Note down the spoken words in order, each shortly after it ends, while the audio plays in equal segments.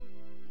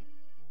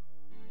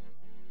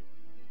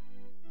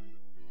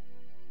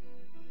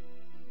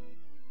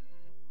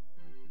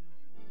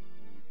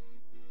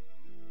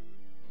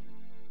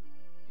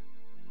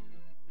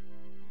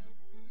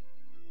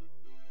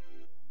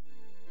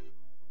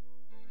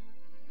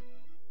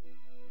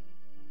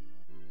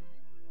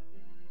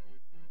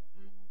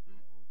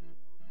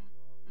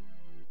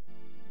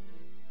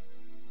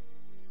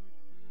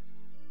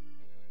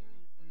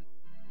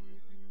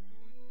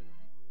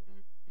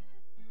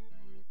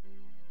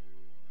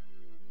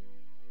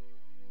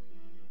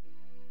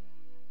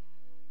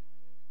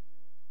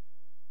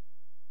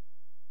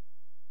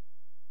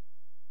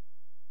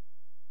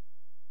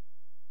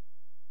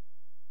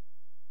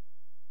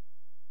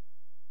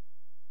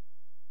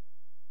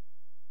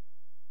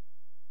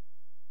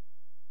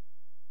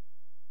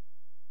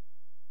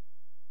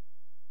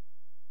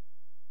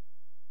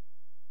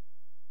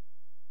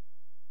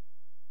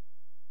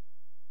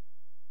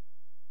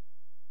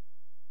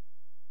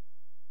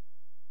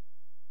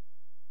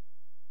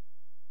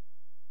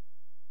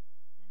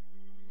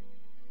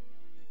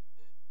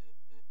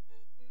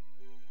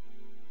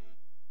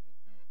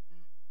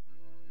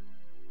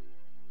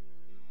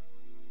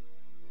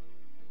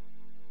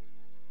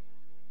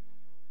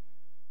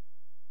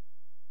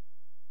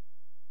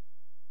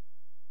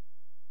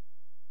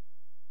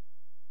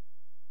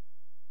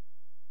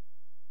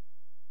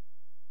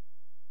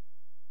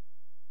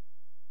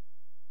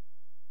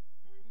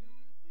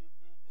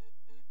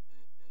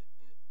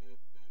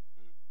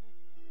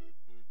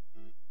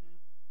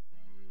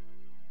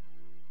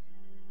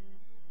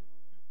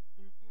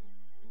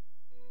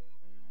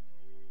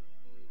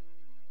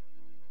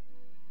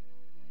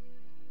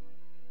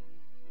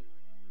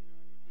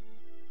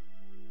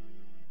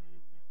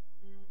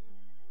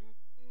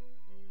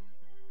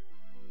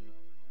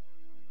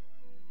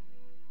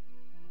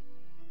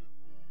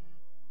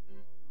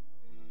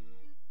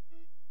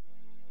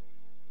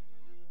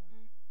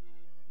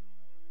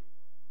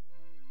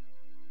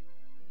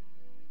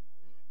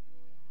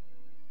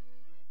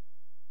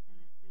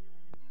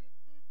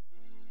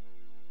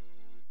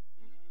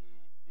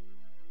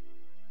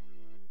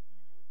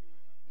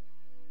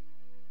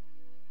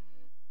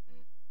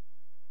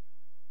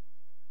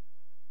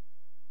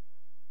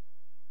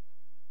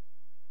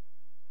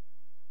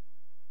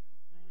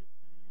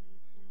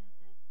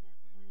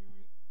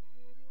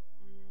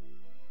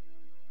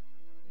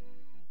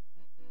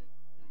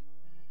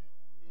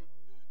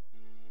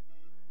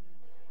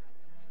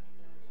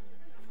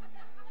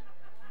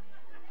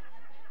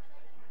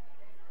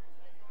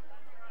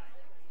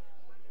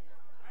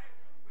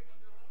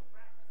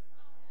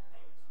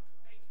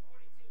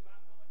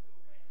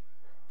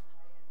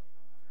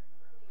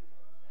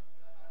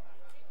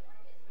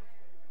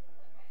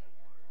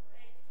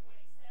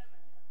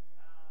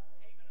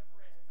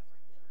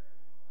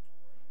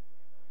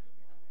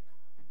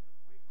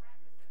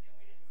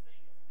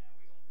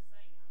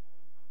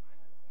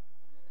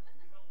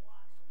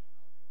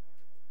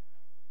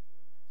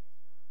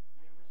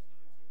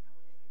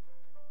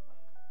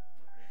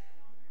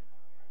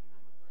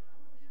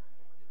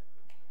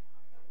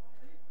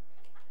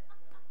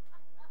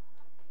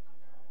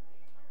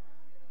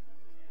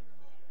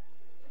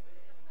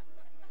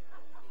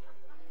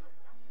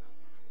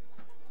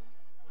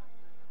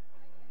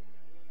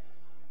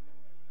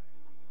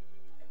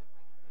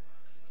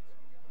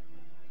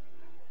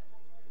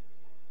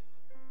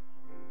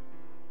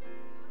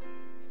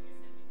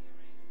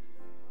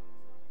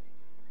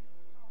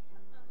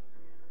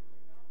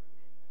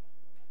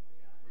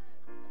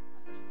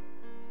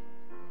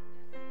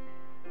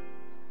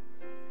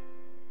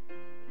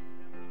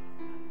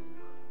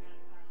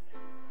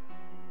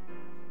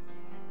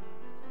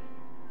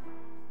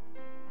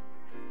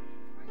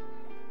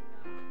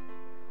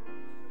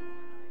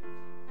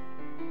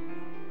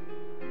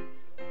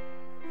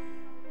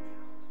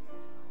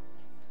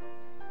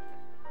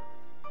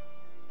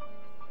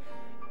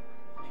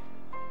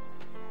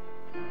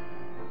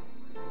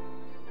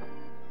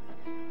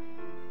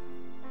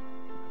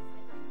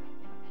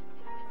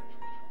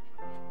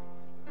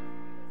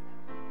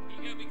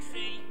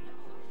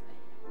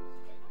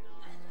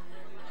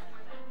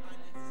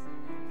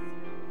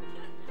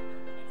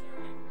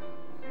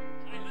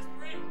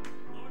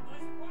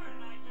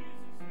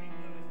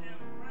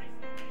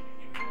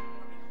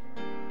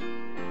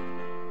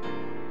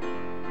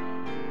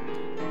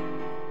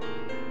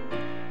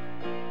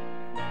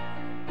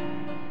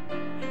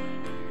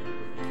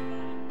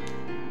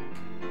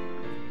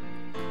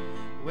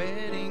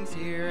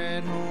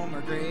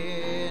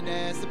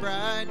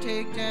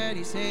Big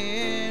Daddy's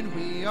hand.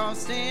 We all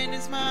stand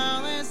and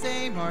smile as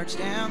they march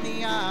down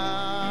the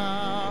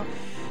aisle.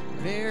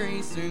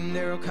 Very soon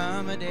there will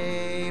come a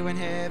day when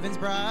heaven's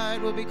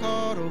bride will be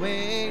called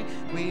away.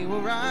 We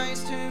will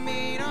rise to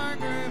meet our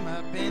groom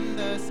up in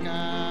the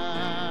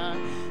sky.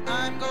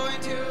 I'm going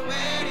to a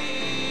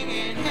wedding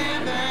in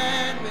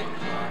heaven with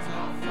clouds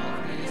all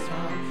for his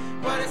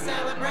home. What a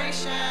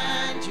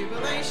celebration,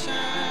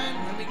 jubilation,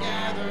 when we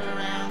gather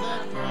around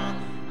the throne.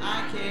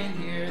 I can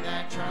hear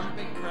that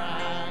trumpet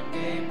cry.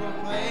 Gabriel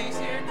plays,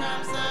 here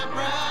comes the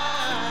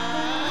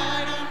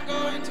bride. I'm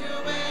going to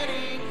a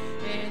wedding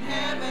in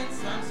heaven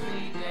some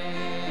sweet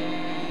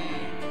day.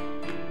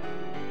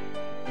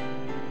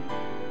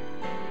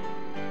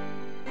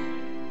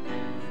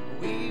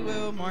 We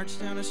will march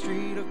down a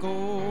street of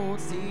gold,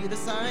 see the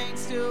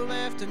sights still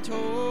left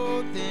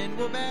untold. Then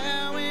we'll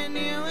bow and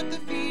kneel at the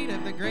feet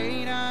of the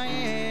great I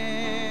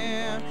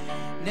Am.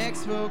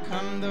 Next will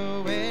come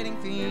the wedding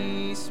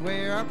feast,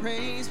 where our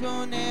praise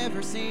will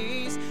never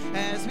cease,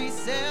 as we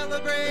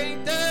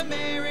celebrate the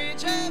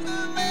marriage of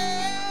the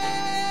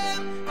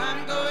Lamb.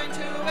 I'm going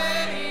to a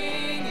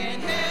wedding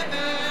in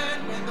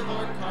heaven when the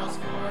Lord calls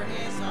for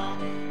his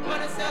own.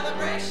 What a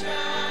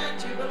celebration,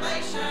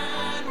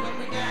 jubilation, when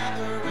we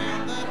gather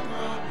around the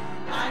throne.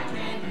 I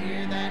can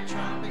hear that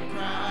trumpet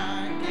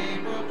cry.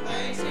 Gabriel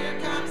plays, here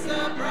comes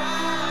the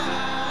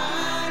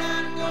bride.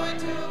 I'm going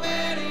to a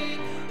wedding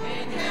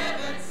in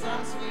heaven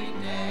some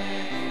sweet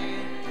day.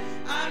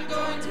 I'm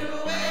going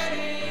to a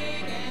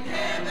wedding in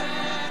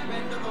heaven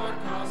when the Lord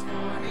calls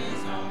for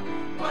his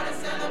own. What a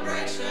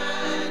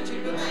celebration,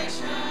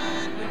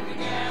 jubilation, when we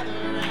gather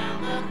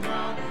around the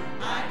throne.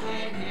 I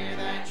can hear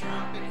that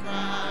trumpet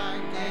cry.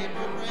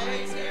 Gabriel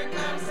prays, here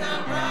comes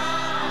the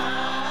bride.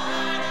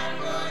 I'm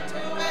going to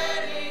a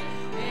wedding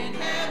in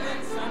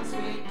heaven some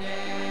sweet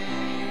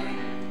day.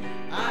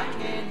 I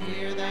can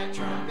hear that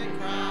trumpet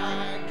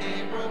cry.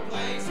 Gabriel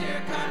plays,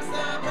 here comes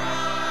the bride.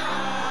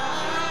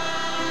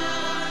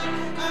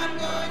 I'm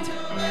going to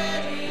a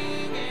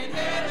wedding in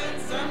heaven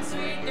some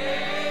sweet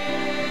day.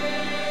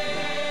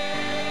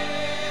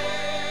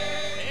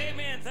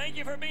 Amen. Thank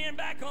you for being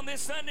back on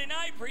this Sunday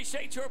night.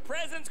 Appreciate your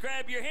presence.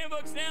 Grab your hymn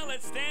books now.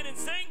 Let's stand and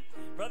sing.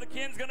 Brother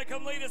Ken's going to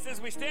come lead us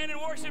as we stand and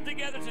worship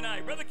together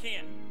tonight. Brother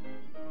Ken.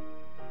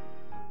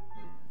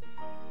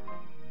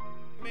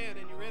 Amen.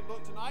 In your red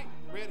book tonight,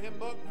 red hymn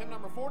book, hymn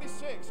number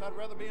 46. I'd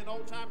rather be an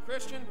old-time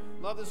Christian.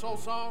 Love this old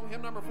song.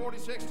 Hymn number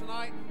 46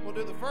 tonight. We'll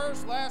do the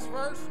first, last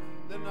verse,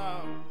 then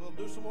we'll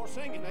do some more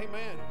singing.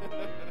 Amen.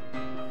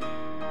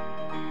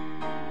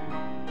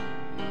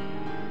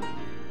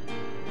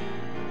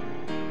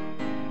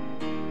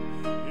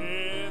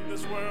 In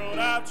this world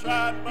I've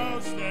tried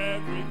most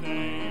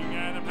everything,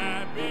 and I'm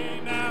happy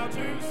now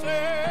to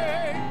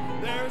say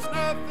there's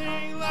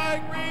nothing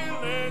like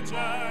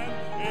religion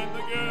in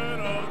the good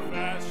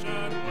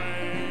old-fashioned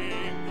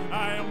way.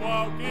 I am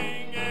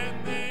walking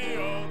in the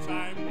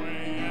old-time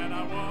way, and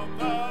I want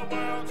the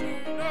world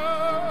to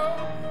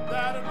know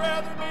that I'd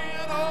rather be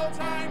an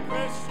old-time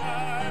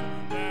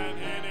Christian than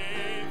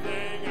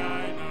anything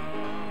I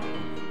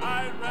know.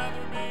 I'd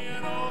rather be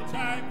an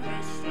old-time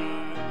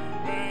Christian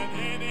than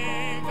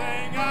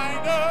anything I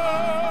know.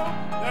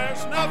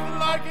 There's nothing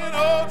like an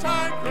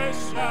old-time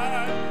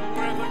Christian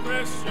with a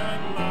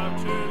Christian love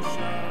to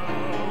show.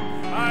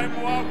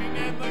 I'm walking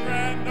in the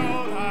grand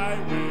old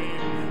highway,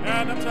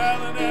 and I'm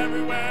telling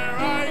everywhere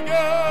I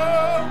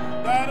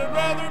go that I'd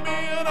rather be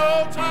an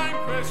old-time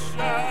Christian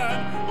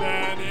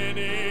than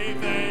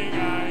anything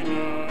I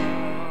know.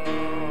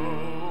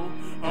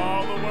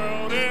 All the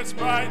world is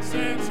bright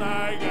since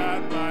I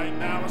got right.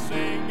 Now I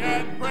sing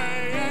and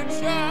pray and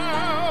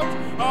shout.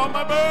 All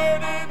my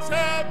burdens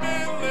have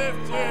been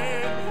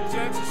lifted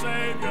since the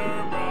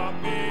Savior brought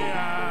me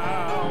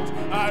out.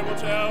 I will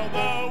tell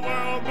the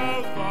world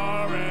both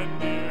far and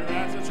near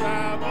as I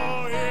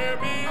travel here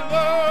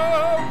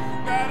below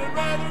that I'd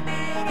rather be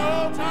an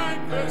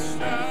old-time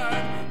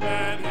Christian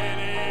than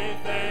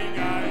anything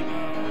I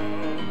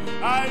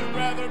know. I'd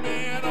rather be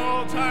an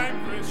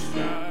old-time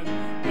Christian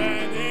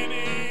than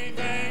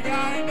anything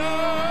I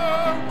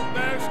know.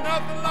 There's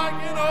nothing like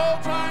an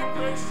old-time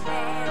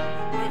Christian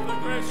with a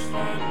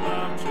Christian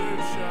love to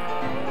show.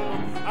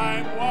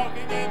 I'm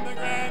walking in the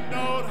grand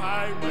old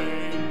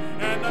highway,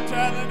 and I'm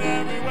telling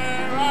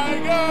everywhere I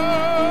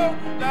go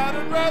that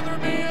I'd rather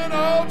be an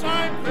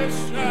old-time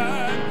Christian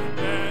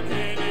than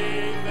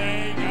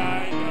anything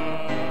I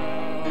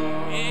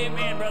know.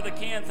 Amen, Brother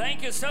Ken.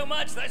 Thank you so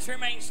much. Let's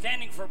remain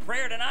standing for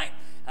prayer tonight.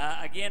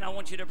 Again, I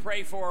want you to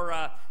pray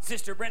for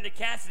Sister Brenda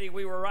Cassidy.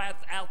 We were right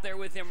out there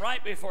with him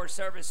right before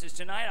services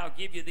tonight. I'll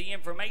give you the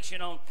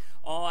information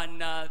on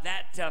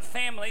that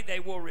family. They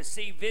will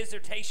receive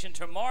visitation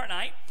tomorrow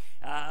night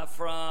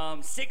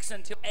from 6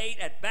 until 8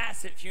 at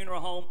Bassett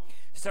Funeral Home.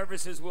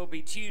 Services will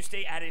be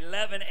Tuesday at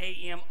 11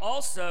 a.m.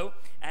 also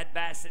at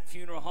Bassett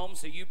Funeral Home.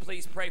 So you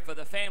please pray for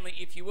the family,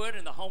 if you would,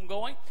 and the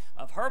homegoing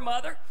of her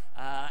mother.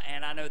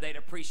 And I know they'd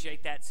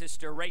appreciate that.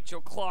 Sister Rachel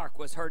Clark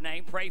was her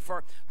name. Pray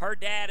for her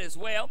dad as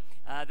well.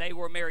 well. They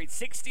were married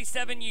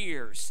 67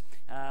 years.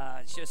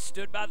 Just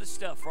stood by the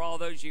stuff for all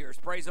those years.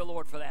 Praise the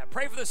Lord for that.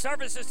 Pray for the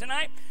services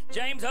tonight.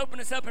 James, open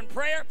us up in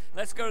prayer.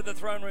 Let's go to the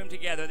throne room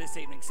together this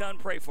evening. Son,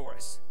 pray for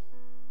us.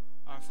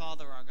 Our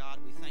Father, our God,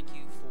 we thank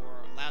you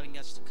for allowing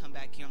us to come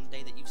back here on the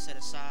day that you've set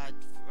aside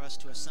for us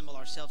to assemble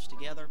ourselves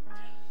together.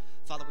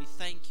 Father, we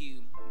thank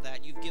you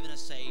that you've given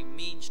us a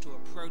means to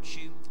approach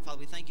you. Father,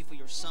 we thank you for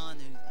your Son,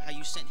 how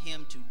you sent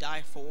him to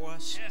die for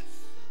us. Yes.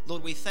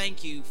 Lord, we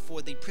thank you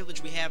for the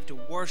privilege we have to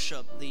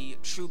worship the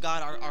true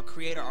God, our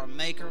Creator, our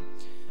Maker.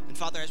 And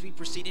Father, as we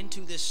proceed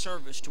into this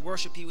service to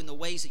worship you in the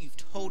ways that you've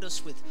told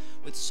us with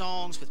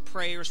songs, with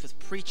prayers, with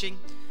preaching,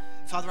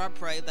 Father, I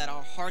pray that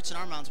our hearts and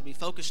our minds will be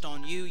focused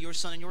on you, your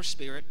Son, and your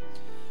Spirit.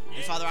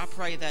 And Father, I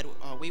pray that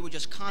we would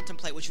just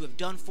contemplate what you have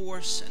done for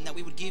us, and that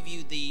we would give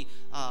you the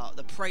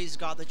praise,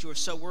 God, that you are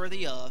so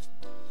worthy of.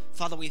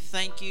 Father, we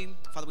thank you.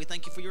 Father, we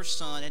thank you for your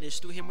Son. It is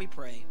through him we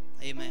pray.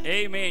 Amen.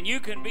 Amen. You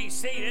can be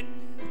seated.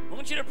 I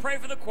want you to pray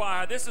for the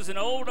choir. This is an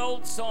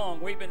old song.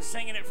 We've been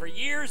singing it for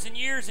years and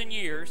years and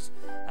years.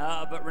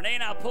 But Renee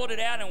and I pulled it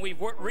out, and we've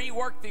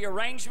reworked the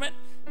arrangement,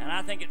 and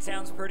I think it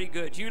sounds pretty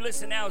good. You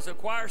listen now as the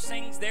choir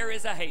sings, "There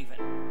is a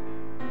Haven."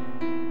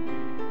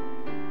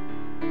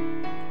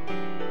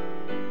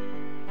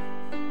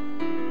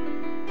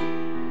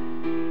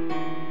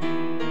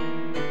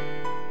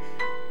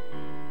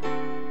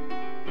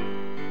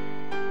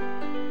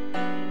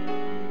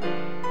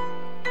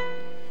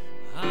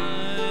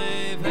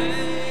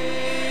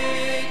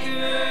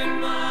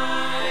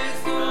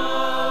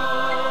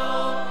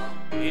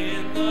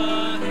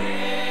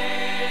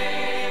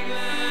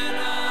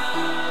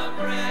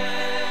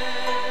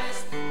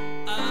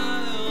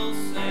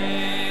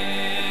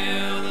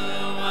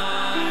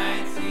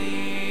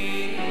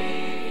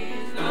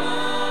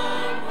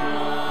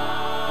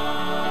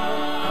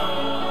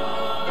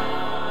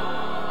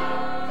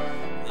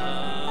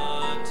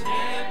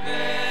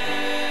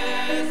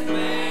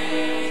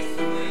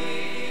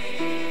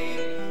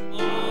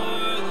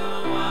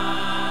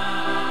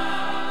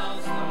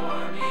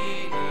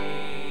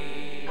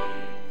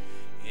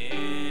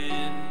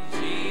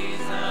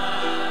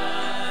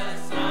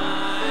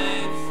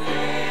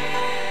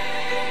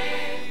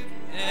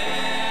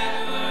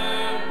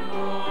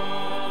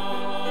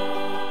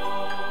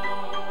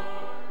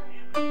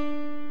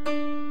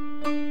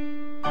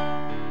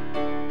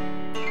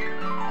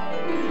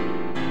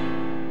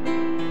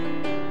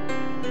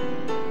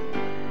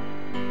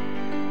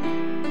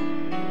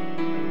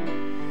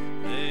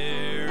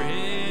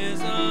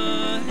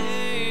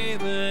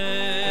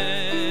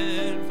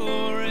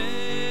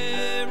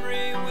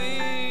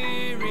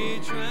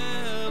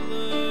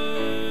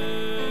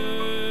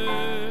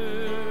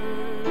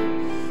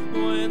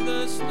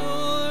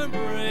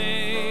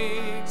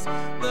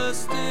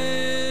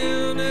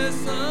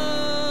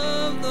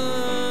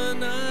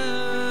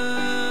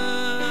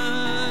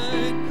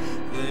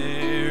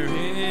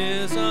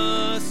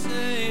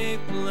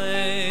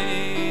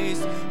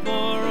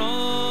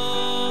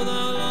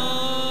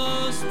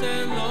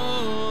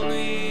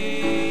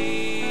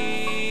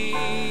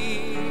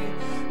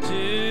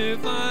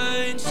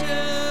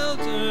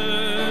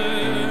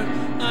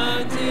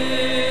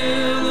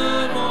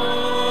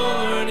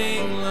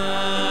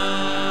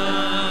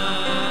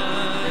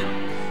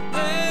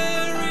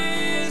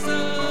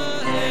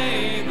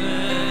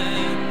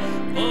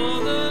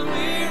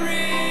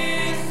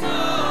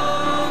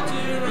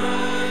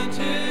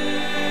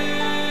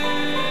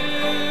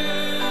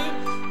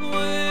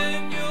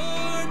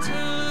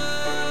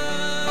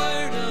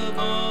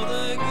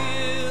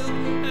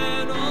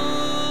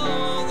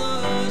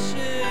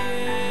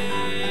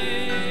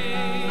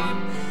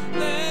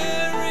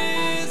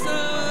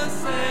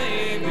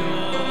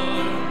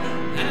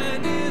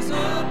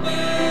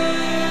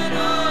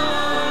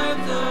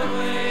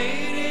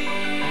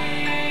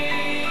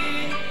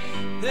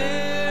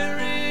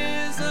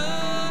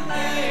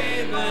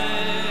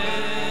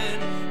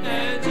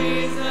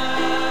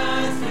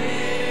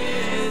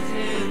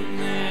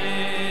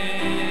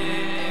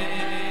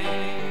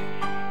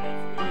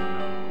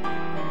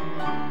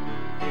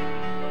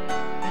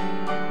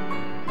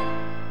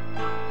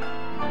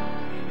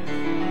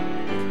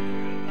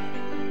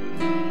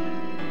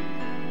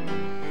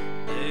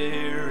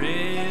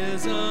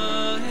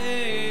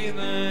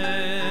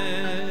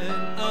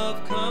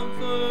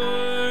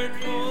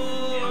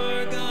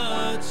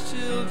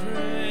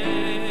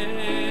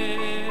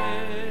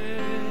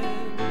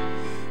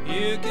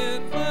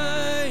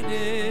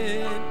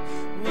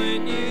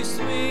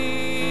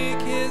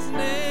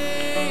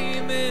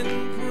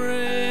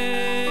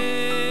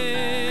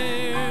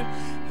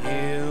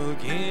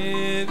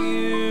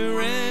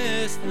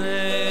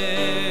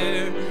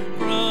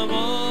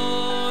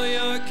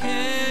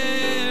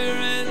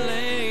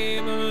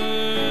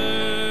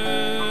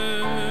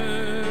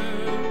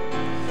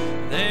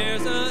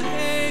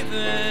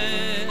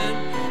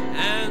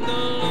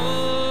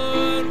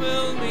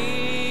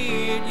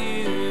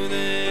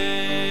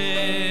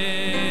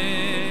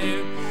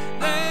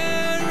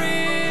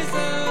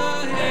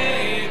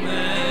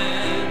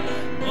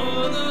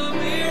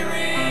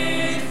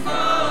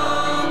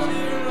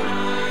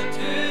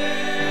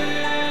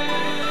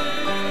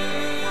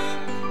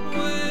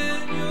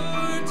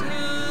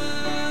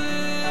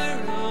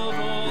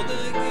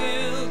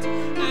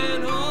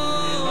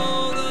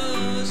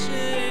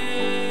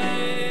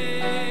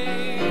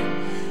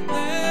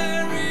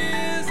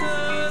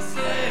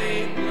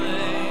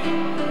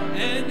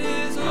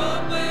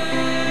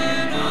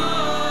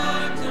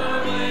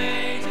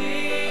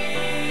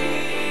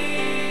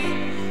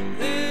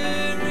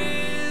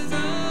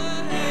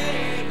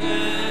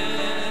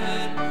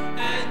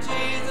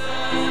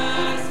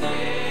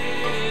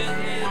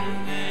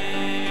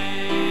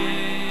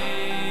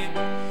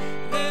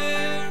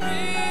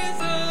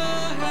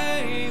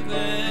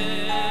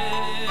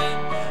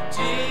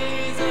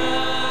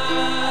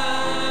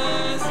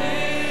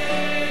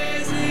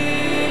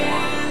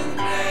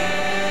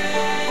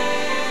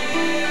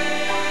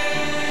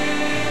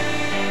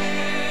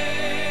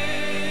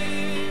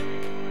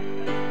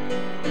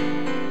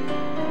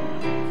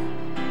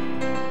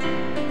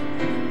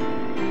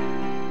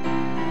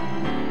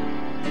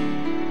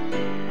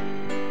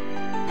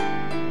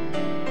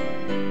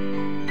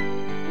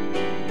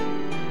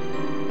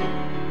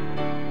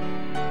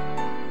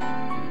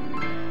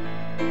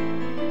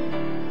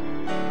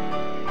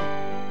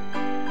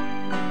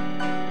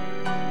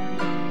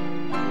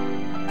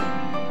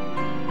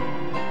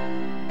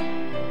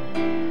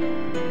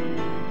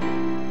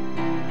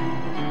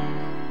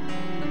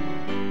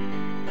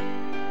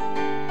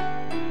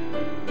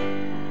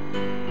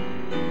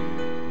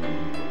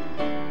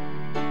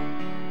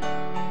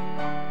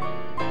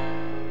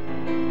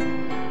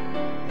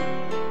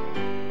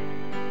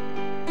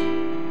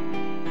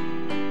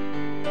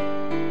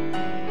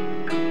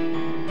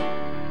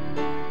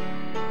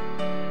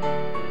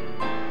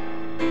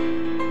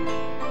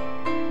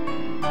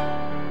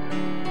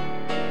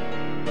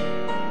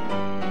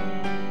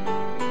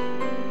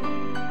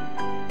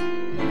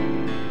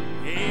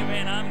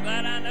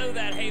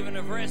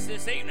 for us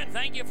this evening.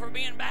 Thank you for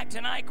being back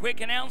tonight. Quick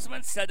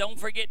announcements. Don't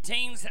forget,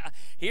 teens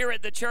here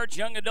at the church,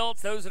 young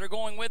adults, those that are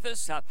going with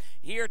us,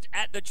 here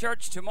at the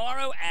church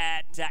tomorrow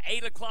at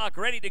 8 o'clock,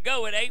 ready to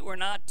go at 8. We're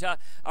not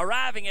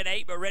arriving at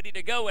 8, but ready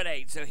to go at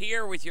 8. So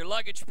here with your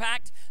luggage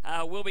packed,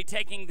 we'll be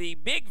taking the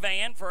big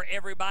van for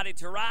everybody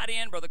to ride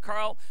in. Brother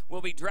Carl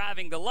will be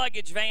driving the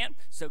luggage van,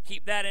 so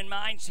keep that in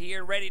mind.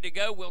 Here, ready to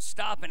go. We'll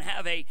stop and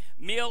have a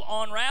meal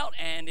en route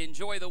and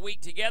enjoy the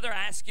week together.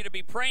 I ask you to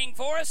be praying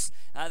for us,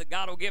 that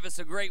God will give us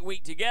a great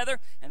week together,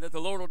 and that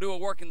the Lord will do a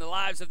work in the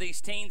lives of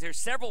these teens. There's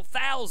several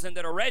thousand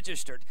that are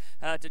registered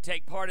to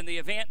take part in the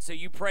event, so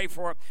you pray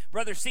for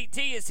Brother CT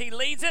as he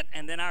leads it,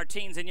 and then our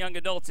teens and young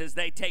adults as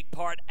they take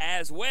part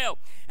as well.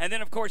 And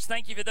then, of course,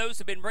 thank you for those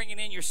who have been bringing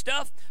in your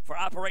stuff for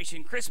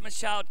Operation Christmas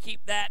Child.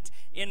 Keep that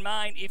in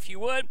mind if you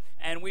would,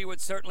 and we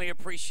would certainly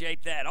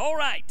appreciate that. All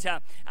right,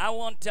 I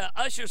want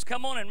ushers,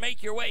 come on and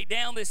make your way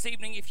down this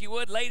evening if you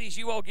would. Ladies,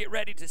 you all get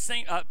ready to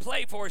sing,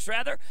 play for us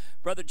rather.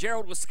 Brother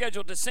Gerald was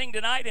scheduled to sing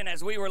tonight, and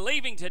as we were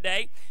leaving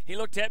today, he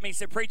looked at me and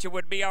said, "Preacher,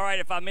 would it be all right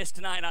if I missed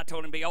tonight?" And I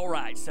told him, "Be all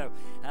right." So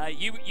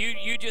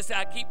you just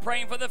keep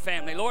praying for the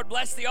family. Lord,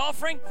 bless the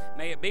offering.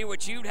 May it be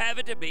what you'd have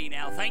it to be.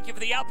 Now, thank you for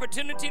the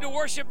opportunity to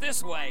worship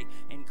this way.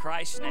 In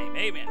Christ's name,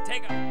 amen.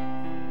 Take it.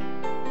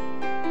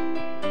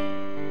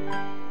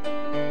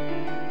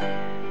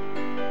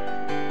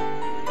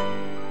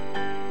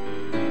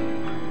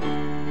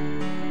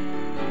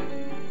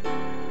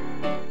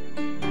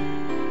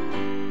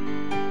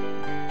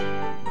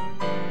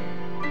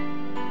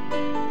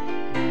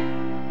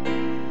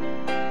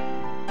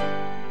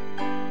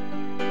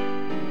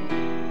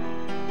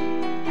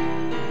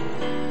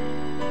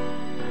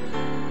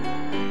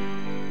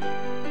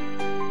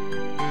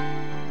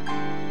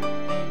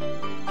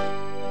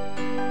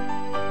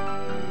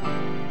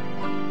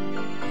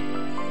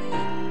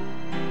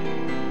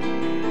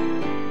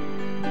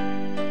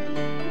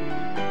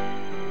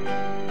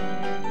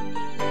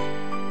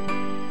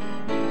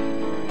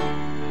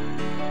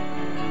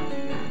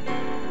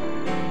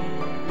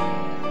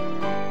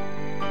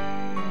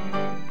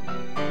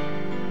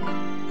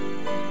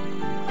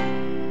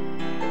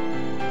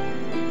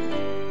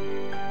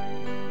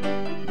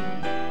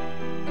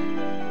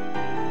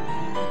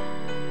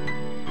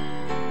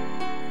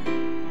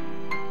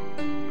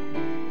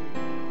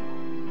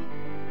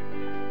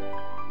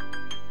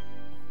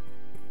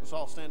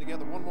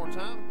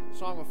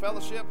 Song of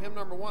Fellowship, hymn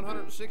number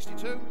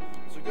 162.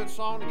 It's a good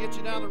song to get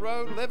you down the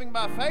road. Living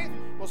by Faith.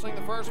 We'll sing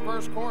the first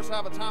verse, chorus,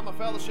 have a time of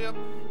fellowship.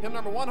 Hymn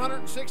number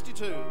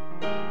 162.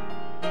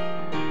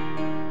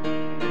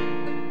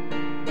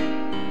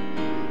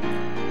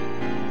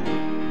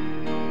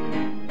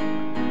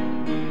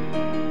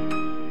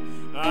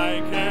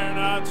 I care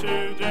not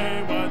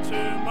today what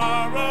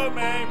tomorrow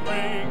may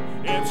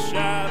bring, its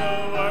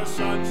shadow or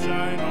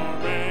sunshine or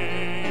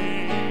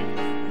rain.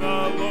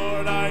 The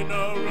Lord I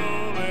know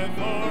ruleth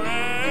for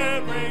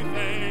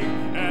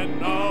everything,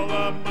 and all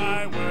of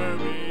my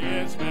worry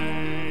is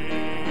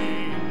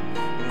vain.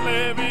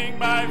 Living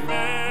by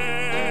faith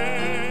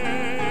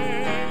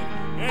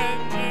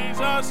in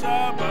Jesus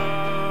above,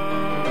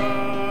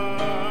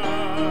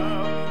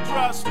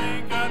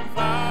 trusting,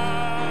 confiding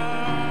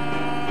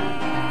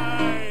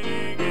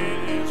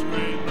in His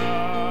great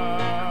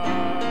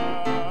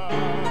love.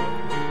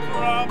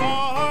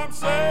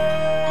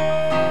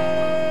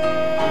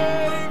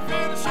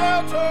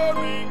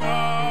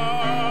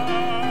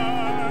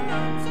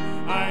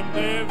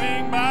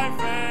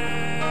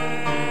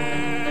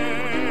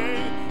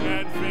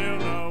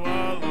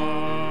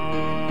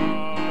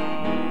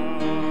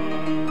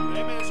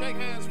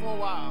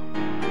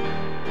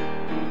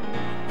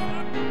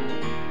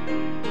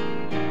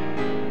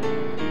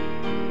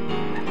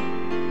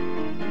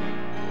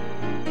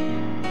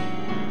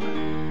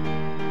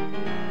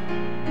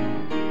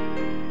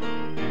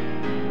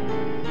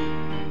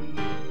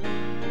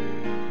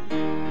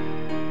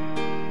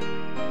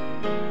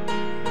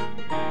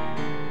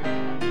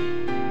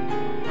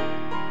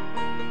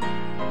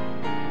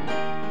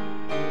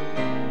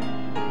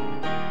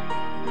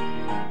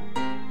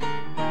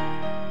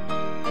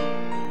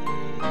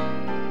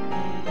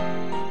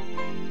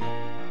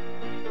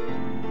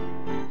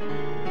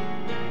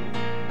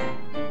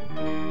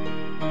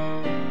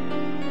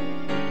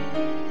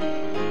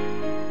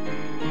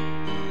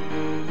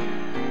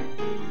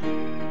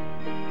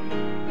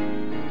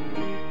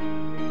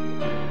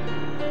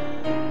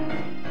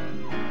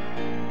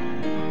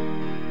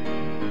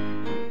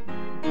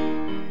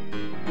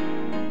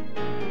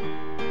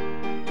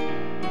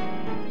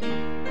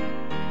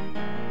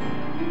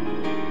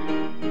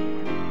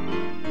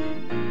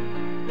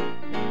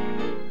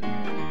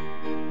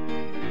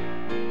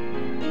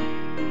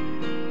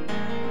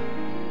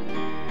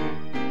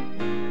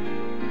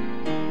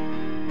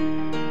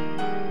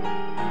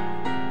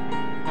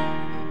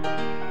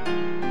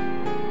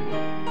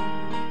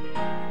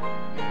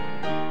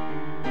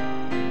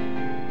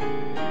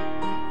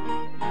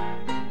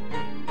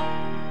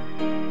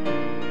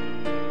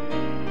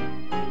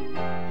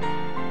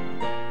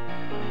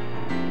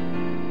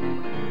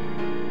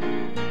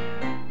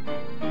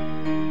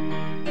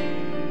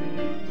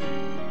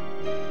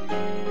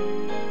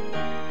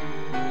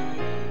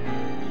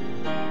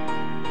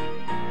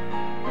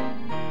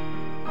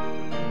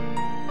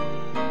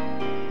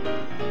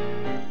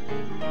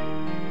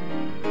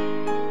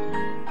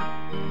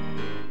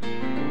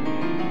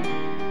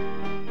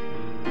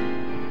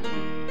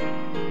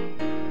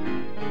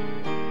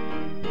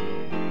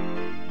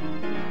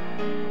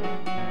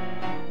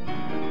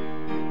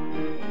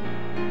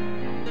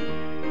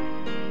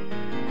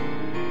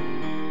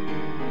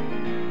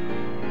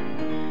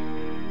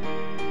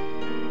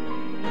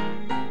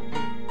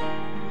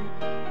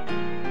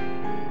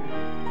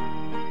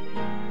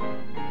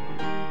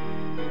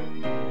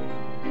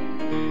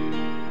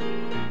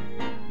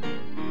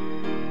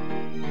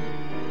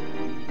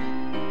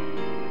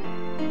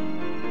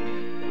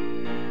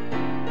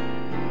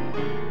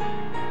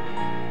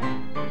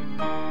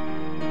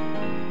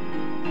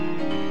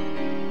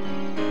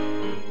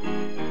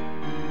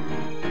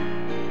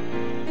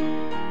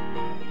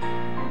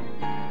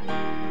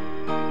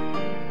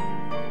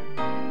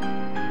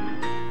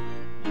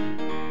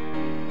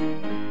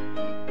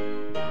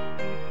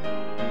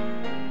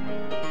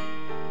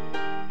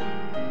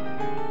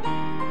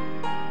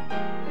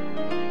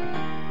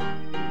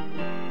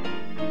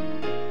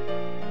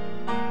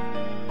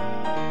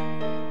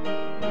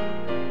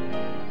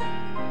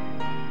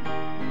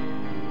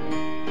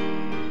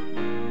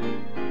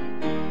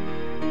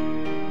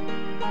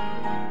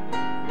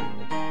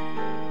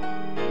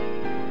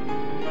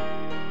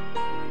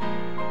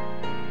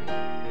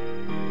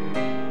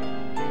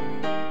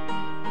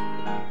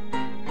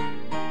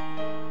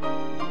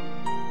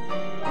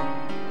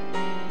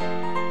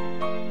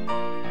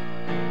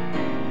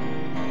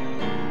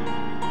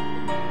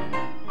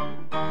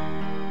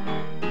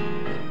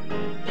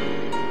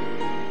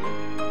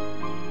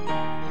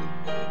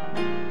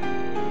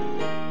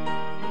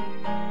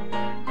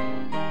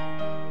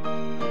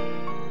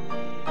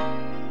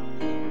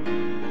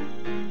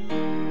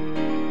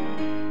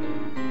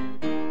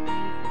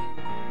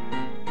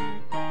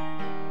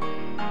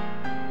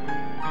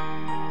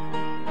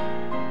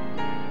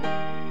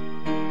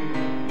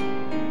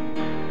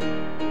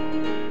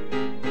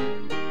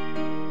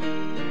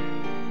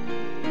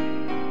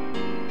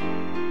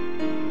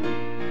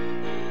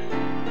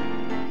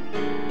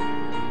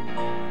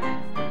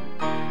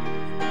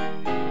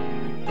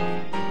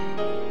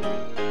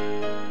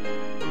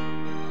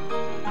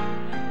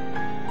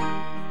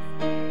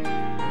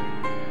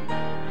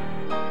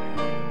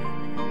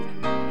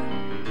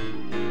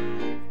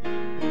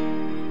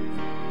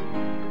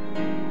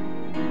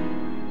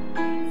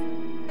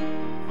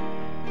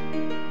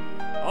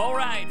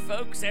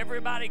 folks,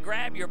 everybody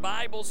grab your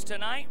Bibles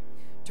tonight.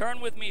 Turn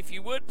with me, if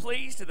you would,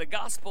 please, to the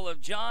Gospel of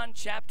John,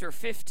 chapter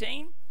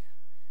 15.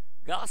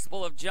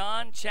 Gospel of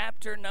John,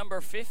 chapter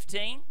number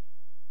 15.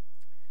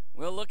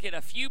 We'll look at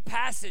a few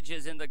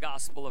passages in the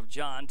Gospel of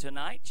John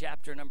tonight,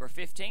 chapter number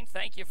 15.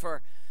 Thank you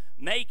for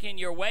making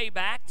your way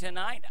back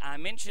tonight. I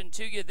mentioned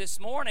to you this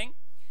morning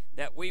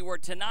that we were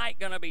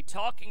tonight going to be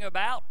talking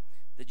about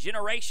the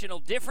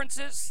generational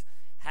differences,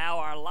 how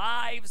our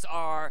lives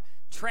are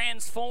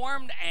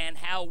transformed, and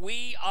how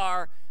we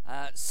are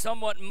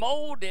somewhat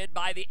molded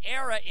by the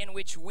era in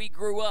which we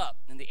grew up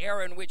and the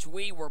era in which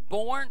we were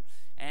born,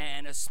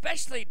 and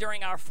especially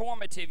during our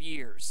formative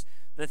years.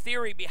 The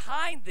theory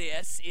behind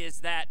this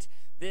is that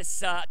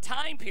this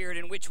time period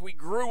in which we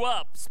grew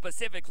up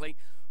specifically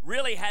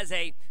really has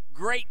a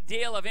great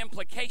deal of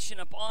implication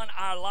upon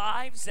our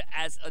lives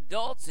as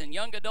adults and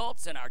young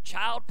adults, and our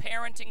child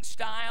parenting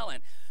style,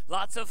 and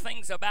lots of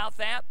things about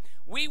that.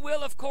 We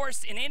will, of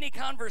course, in any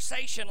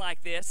conversation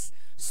like this,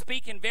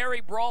 speak in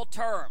very broad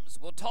terms.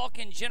 We'll talk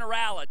in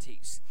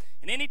generalities.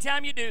 And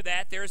anytime you do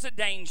that, there's a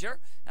danger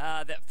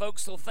that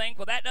folks will think,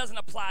 well, that doesn't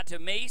apply to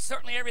me.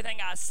 Certainly everything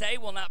I say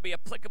will not be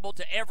applicable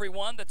to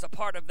everyone that's a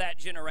part of that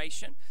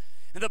generation.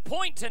 And the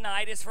point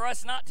tonight is for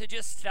us not to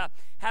just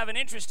have an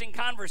interesting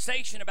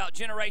conversation about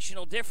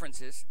generational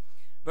differences,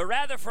 but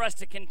rather for us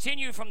to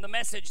continue from the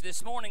message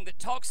this morning that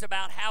talks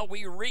about how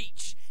we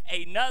reach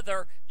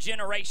another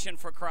generation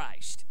for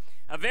Christ.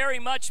 I very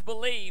much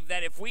believe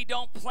that if we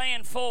don't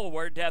plan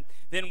forward,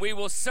 then we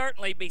will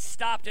certainly be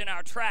stopped in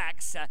our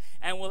tracks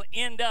and will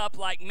end up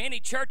like many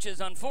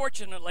churches,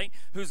 unfortunately,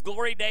 whose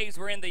glory days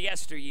were in the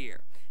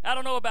yesteryear. I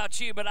don't know about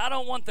you, but I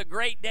don't want the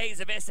great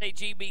days of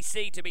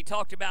SAGBC to be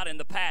talked about in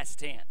the past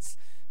tense.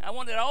 I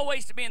want it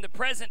always to be in the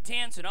present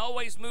tense and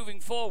always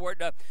moving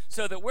forward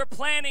so that we're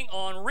planning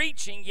on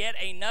reaching yet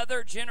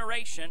another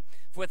generation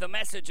with the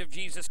message of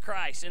Jesus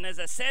Christ. And as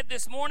I said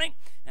this morning,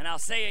 and I'll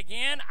say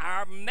again,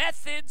 our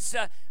methods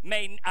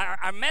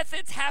our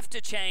methods have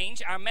to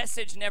change. Our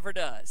message never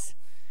does.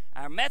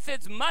 Our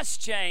methods must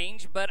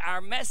change, but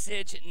our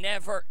message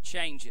never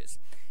changes.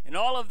 And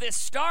all of this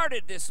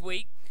started this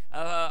week,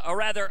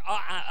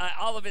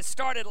 all of it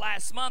started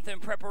last month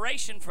in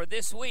preparation for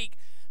this week.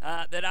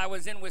 That I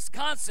was in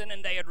Wisconsin,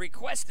 and they had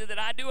requested that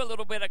I do a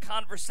little bit of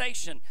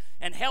conversation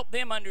and help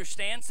them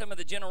understand some of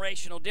the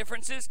generational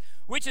differences,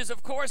 which is,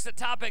 of course, a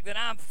topic that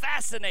I'm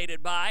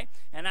fascinated by,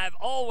 and I've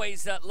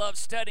always loved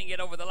studying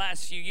it over the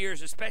last few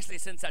years, especially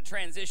since I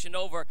transitioned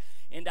over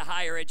into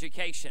higher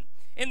education.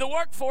 In the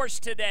workforce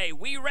today,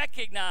 we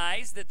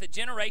recognize that the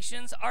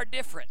generations are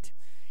different.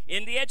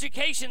 In the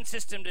education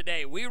system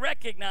today, we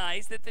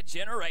recognize that the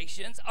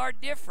generations are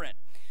different.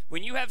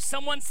 When you have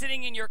someone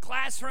sitting in your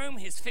classroom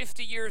who's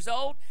 50 years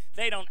old,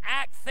 they don't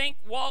act, think,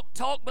 walk,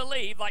 talk,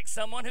 believe like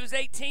someone who's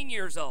 18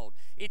 years old.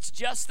 It's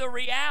just the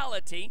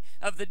reality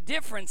of the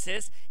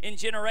differences in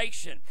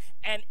generation.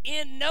 And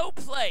in no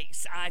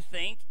place, I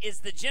think,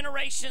 is the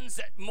generations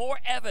more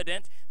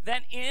evident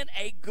than in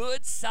a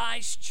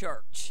good-sized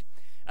church.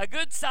 A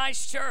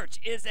good-sized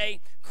church is a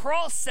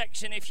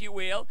cross-section, if you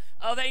will,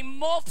 of a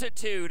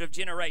multitude of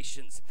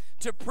generations.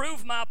 To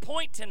prove my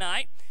point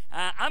tonight,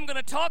 I'm going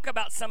to talk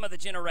about some of the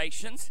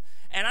generations,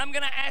 and I'm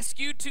going to ask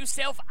you to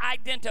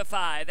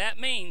self-identify. That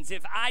means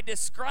if I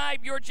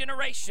describe your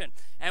generation,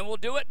 and we'll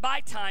do it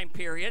by time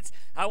periods,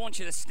 I want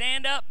you to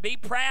stand up, be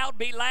proud,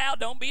 be loud,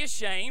 don't be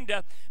ashamed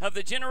of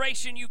the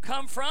generation you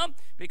come from,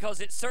 because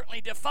it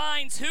certainly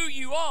defines who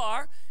you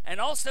are and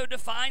also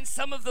defines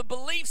some of the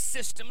belief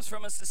systems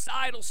from a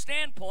societal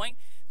standpoint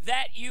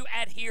that you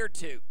adhere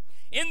to.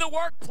 In the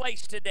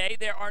workplace today,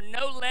 there are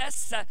no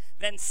less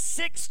than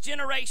 6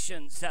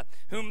 generations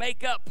who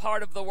make up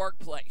part of the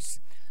workplace.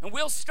 And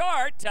we'll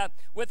start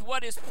with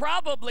what is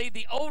probably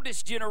the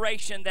oldest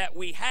generation that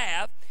we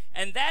have,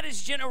 and that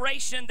is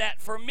generation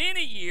that for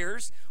many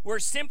years were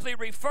simply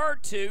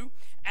referred to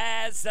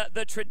as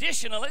the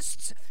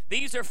traditionalists.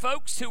 These are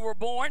folks who were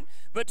born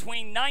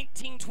between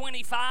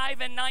 1925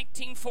 and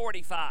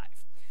 1945.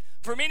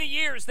 For many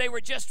years, they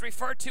were just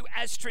referred to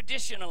as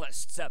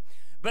traditionalists.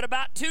 But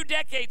about 2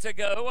 decades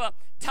ago,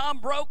 Tom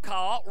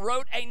Brokaw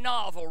wrote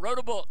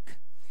a book.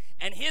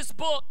 And his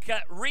book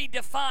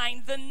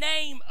redefined the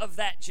name of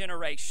that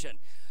generation.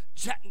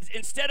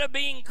 Instead of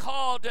being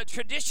called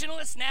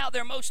traditionalists, now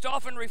they're most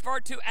often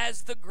referred to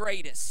as the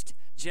greatest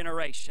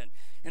generation.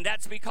 And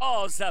that's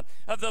because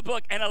of the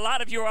book. And a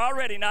lot of you are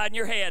already nodding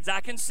your heads.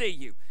 I can see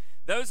you.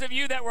 Those of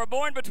you that were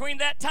born between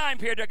that time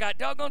period are got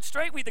doggone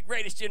straight, we the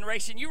greatest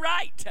generation. You're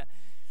right.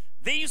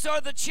 These are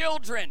the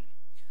children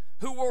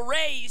who were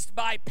raised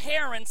by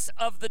parents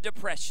of the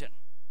Depression.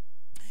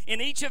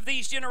 In each of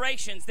these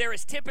generations, there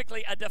is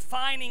typically a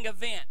defining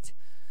event,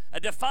 a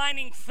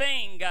defining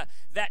thing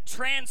that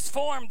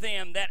transformed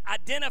them, that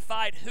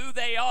identified who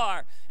they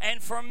are.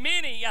 And for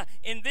many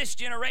in this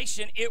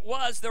generation, it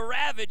was the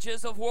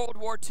ravages of World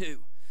War II.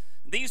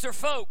 These are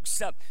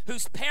folks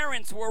whose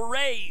parents were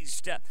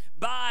raised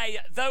by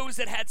those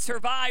that had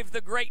survived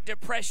the Great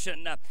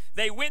Depression.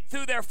 They went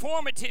through their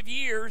formative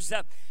years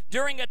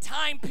during a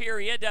time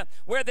period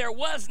where there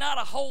was not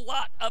a whole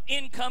lot of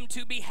income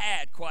to be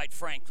had, quite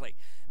frankly.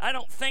 I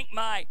don't think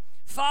my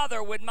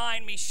father would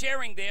mind me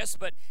sharing this,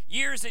 but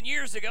years and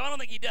years ago, I don't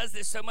think he does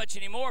this so much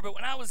anymore, but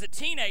when I was a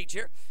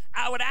teenager,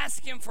 I would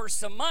ask him for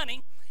some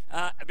money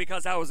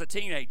because I was a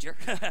teenager.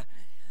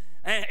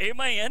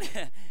 Amen.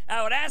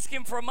 I would ask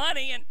him for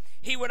money, and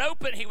he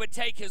would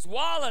take his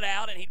wallet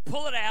out, and he'd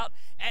pull it out,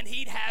 and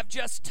he'd have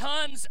just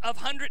tons of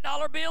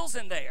 $100 bills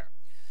in there.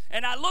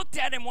 And I looked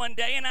at him one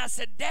day, and I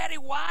said, Daddy,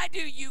 why do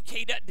you,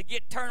 he doesn't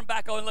get turned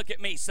back on, look at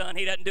me, son,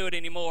 he doesn't do it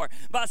anymore.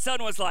 My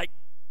son was like,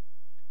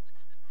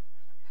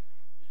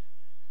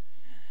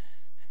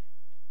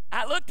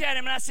 I looked at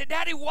him, and I said,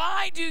 Daddy,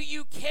 why do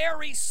you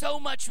carry so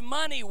much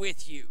money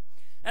with you?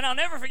 And I'll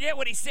never forget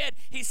what he said.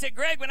 He said,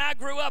 Greg, when I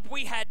grew up,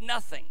 we had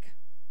nothing.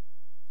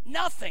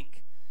 Nothing.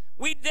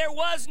 There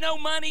was no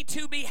money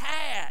to be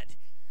had.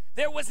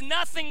 There was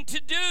nothing to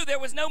do. There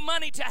was no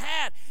money to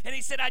have. And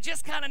he said, I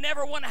just kind of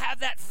never want to have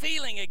that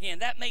feeling again.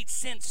 That made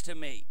sense to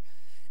me.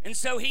 And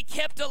so he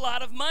kept a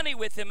lot of money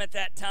with him at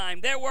that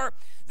time.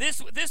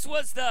 This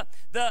was the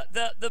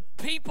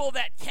people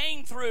that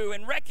came through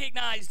and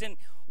recognized and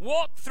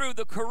walked through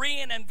the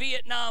Korean and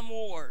Vietnam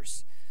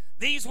Wars.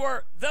 These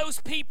were those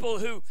people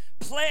who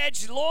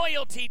pledged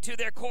loyalty to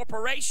their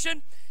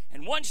corporation,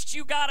 and once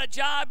you got a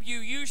job, you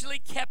usually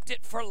kept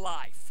it for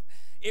life.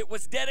 It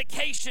was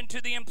dedication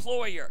to the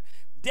employer,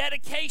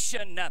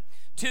 dedication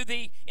to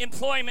the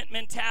employment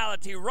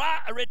mentality.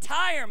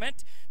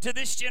 Retirement to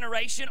this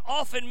generation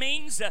often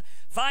means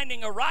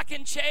finding a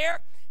rocking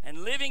chair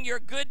and living your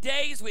good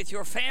days with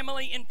your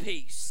family in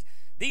peace.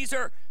 These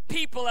are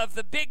people of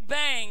the Big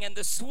Bang and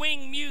the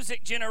swing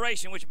music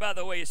generation, which, by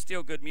the way, is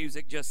still good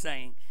music, just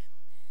saying.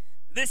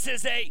 This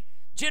is a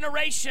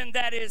generation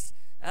that is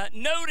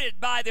noted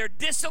by their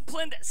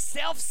disciplined,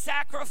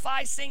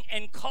 self-sacrificing,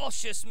 and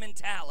cautious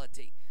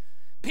mentality.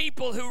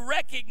 People who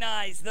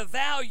recognize the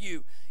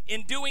value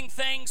in doing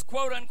things,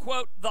 quote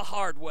unquote, the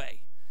hard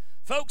way.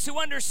 Folks who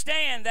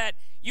understand that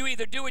you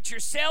either do it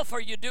yourself or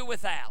you do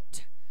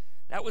without.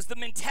 That was the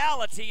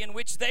mentality in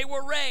which they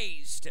were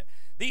raised.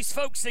 These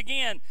folks,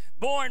 again,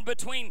 born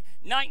between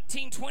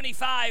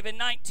 1925 and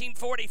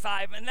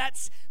 1945, and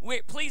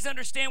please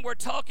understand, we're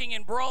talking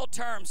in broad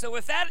terms. So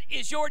if that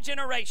is your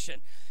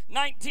generation,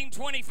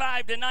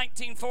 1925 to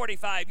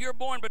 1945, you're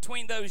born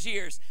between those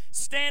years,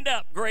 stand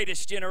up,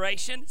 greatest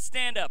generation.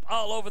 Stand up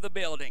all over the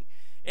building.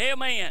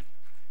 Amen.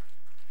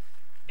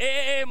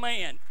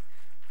 Amen.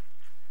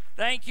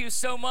 Thank you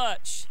so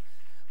much.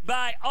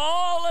 By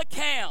all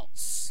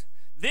accounts,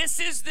 this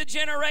is the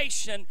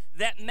generation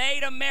that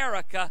made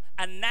America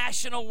a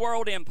national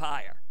world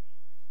empire.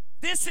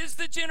 This is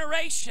the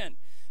generation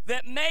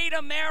that made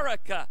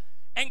America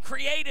and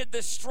created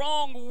the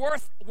strong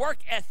work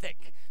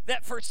ethic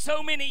that for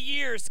so many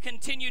years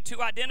continued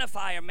to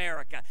identify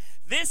America.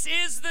 This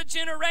is the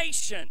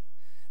generation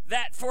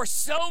that for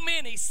so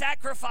many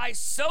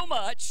sacrificed so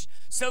much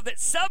so that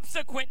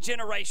subsequent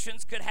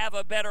generations could have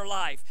a better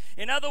life.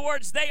 In other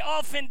words, they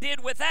often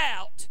did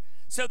without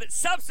so that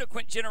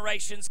subsequent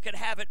generations could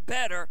have it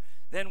better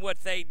than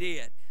what they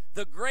did.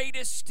 The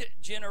greatest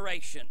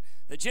generation,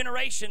 the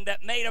generation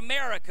that made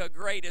America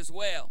great as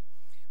well.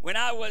 When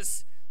I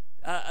was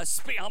I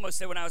almost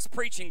said when I was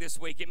preaching this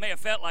week, it may have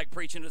felt like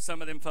preaching to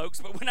some of them folks,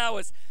 but when I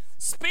was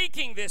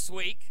speaking this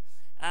week,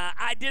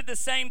 I did the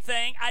same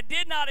thing. I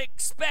did not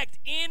expect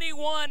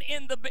anyone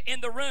in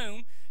the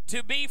room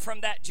to be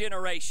from that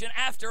generation.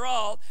 After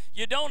all,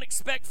 you don't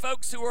expect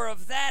folks who are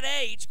of that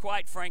age,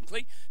 quite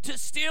frankly, to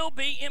still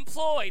be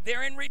employed.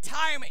 They're in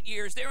retirement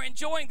years. They're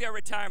enjoying their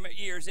retirement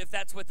years if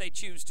that's what they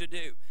choose to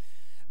do.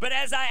 But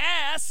as I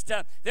asked,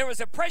 there was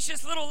a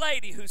precious little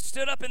lady who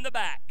stood up in the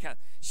back.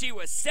 She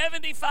was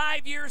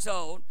 75 years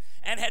old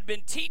and had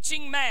been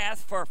teaching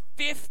math for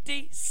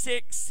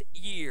 56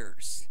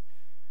 years.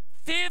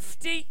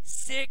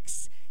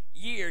 56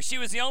 years. She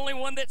was the only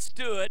one that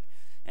stood.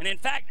 And in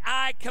fact,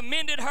 I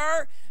commended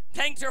her,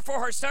 thanked her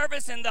for her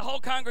service, and the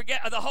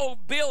whole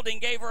building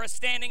gave her a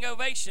standing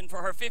ovation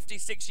for her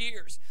 56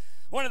 years.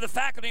 One of the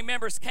faculty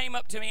members came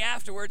up to me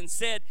afterward and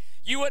said,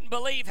 "You wouldn't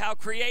believe how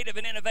creative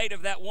and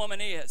innovative that woman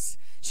is.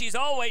 She's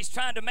always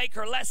trying to make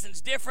her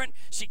lessons different.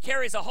 She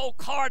carries a whole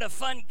cart of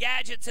fun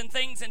gadgets and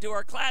things into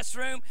her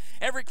classroom.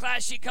 Every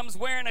class she comes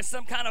wearing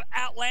some kind of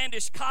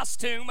outlandish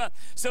costume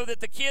so that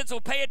the kids will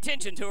pay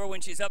attention to her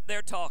when she's up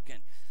there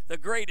talking." The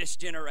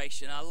greatest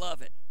generation. I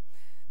love it.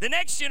 The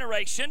next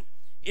generation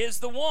is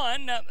the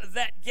one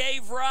that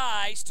gave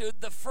rise to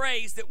the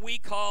phrase that we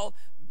call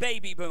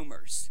baby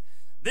boomers.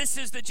 This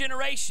is the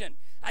generation.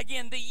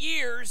 Again, the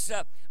years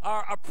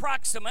are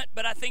approximate,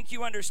 but I think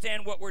you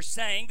understand what we're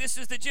saying. This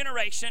is the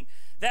generation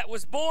that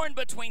was born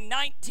between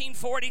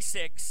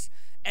 1946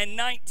 and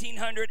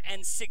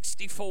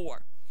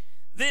 1964.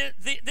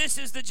 This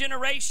is the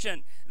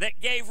generation that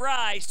gave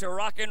rise to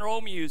rock and roll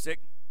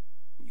music,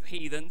 you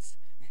heathens.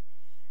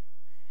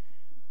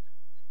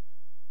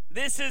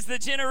 This is the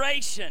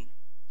generation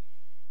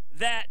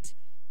that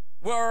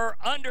were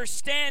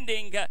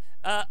understanding that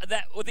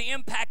the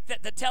impact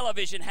that the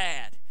television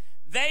had.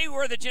 They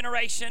were the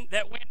generation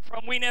that went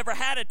from we never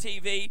had a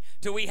TV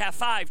to we have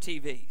 5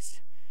 TVs.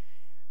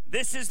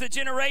 This is the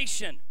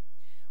generation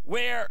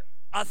where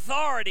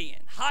authority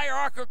and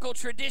hierarchical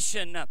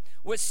tradition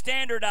was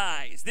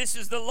standardized. This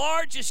is the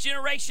largest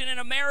generation in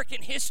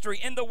American history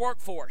in the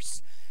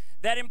workforce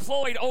that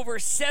employed over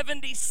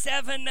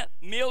 77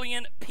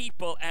 million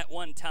people at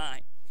one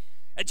time.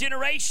 A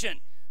generation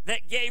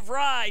that gave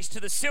rise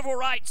to the civil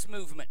rights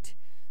movement,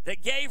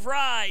 that gave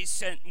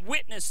rise and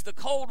witnessed the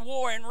Cold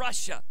War in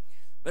Russia,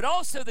 but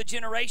also the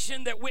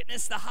generation that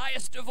witnessed the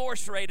highest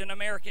divorce rate in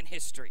American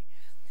history.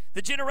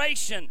 The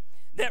generation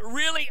that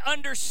really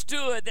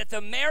understood that the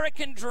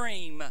American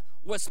dream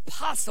was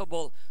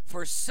possible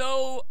for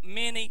so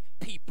many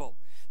people.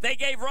 They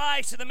gave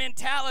rise to the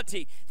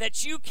mentality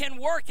that you can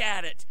work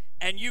at it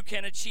and you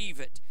can achieve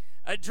it.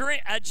 A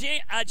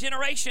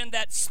generation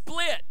that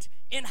split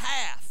in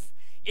half.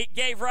 It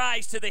gave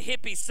rise to the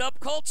hippie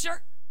subculture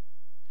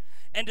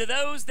and to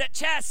those that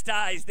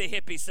chastised the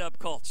hippie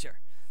subculture.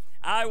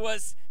 I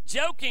was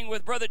joking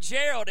with Brother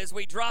Gerald as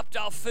we dropped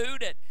off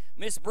food at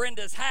Miss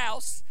Brenda's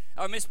house,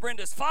 or Miss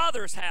Brenda's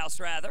father's house,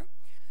 rather,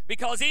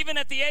 because even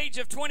at the age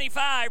of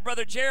 25,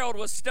 Brother Gerald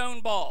was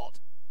stone bald.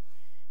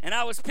 And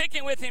I was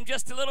picking with him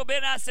just a little bit,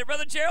 and I said,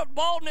 Brother Gerald,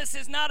 baldness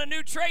is not a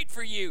new trait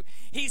for you.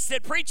 He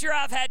said, Preacher,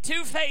 I've had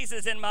 2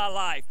 phases in my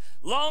life,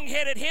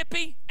 long-headed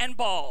hippie and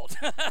bald.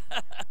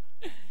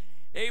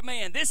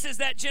 Amen. This is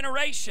that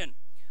generation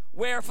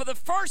where for the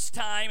first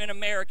time in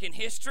American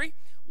history,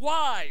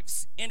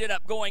 wives ended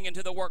up going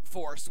into the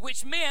workforce,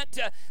 which meant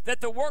that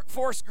the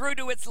workforce grew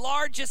to its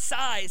largest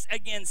size,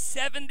 again,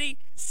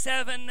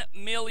 77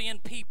 million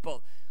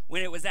people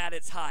when it was at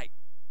its height.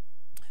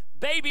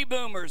 Baby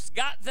boomers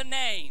got the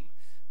name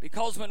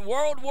because when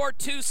World War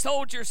II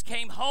soldiers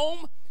came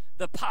home,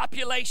 the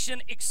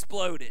population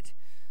exploded.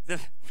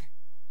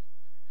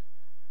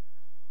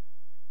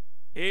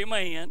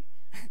 Amen.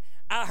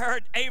 I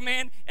heard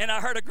amen, and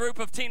I heard a group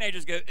of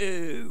teenagers go,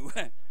 ooh.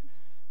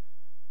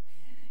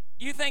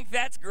 You think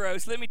that's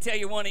gross? Let me tell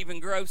you one even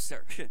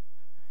grosser.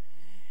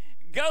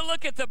 Go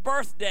look at the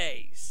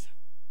birthdays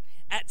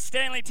at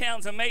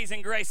Stanleytown's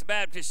Amazing Grace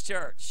Baptist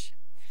Church.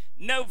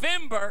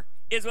 November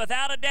is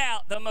without a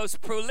doubt the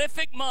most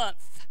prolific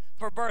month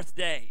for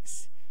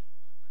birthdays.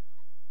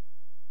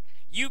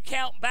 You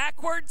count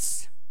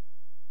backwards,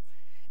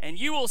 and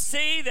you will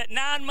see that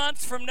 9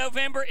 months from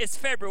November is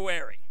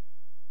February.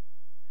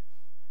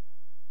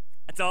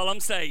 That's all I'm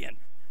saying.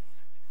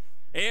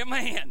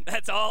 Amen.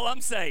 That's all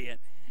I'm saying.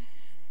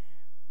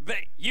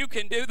 But you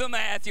can do the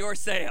math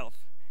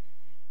yourself.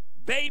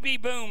 Baby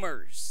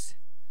boomers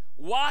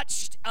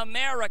watched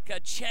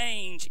America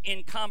change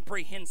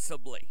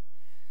incomprehensibly.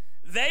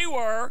 They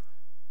were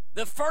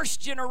the first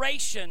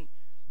generation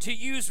to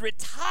use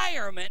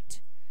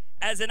retirement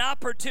as an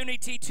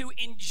opportunity to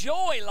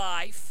enjoy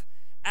life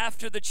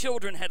after the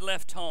children had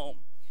left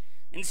home.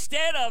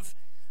 Instead of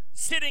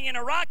sitting in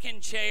a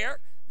rocking chair,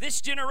 this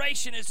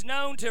generation is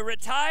known to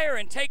retire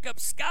and take up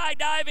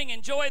skydiving,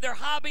 enjoy their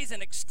hobbies,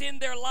 and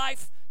extend their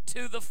life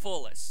to the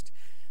fullest.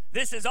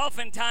 This is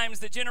oftentimes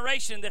the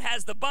generation that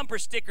has the bumper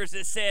stickers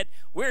that said,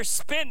 we're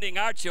spending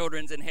our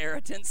children's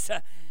inheritance.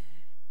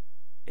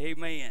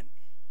 Amen.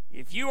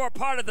 If you are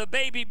part of the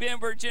baby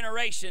boomer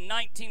generation,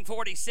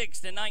 1946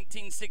 to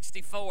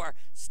 1964,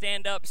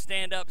 stand up,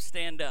 stand up,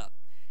 stand up.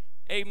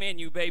 Amen,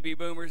 you baby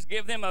boomers.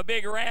 Give them a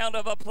big round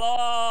of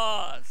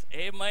applause.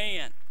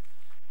 Amen.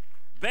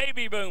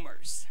 Baby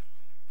boomers.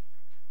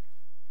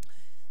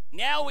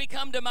 Now we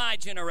come to my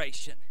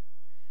generation,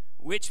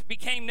 which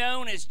became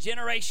known as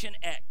Generation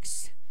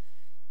X.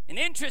 And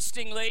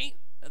interestingly,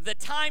 the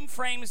time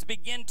frames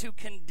begin to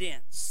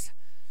condense.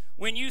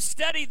 When you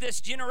study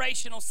this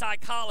generational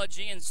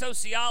psychology and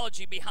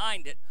sociology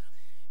behind it,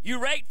 you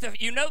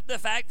note the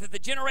fact that the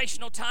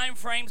generational time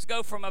frames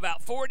go from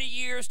about 40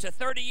 years to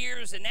 30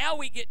 years, and now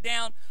we get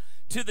down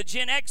to the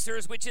Gen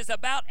Xers, which is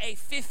about a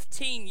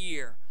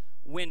 15-year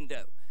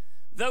window.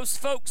 Those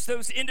folks,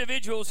 those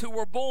individuals who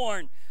were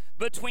born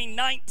between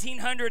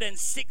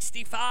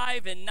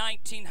 1965 and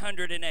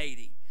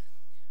 1980.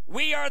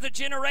 We are the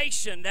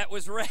generation that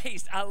was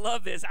raised, I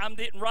love this, I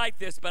didn't write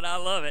this, but I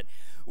love it.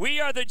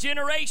 We are the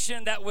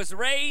generation that was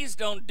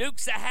raised on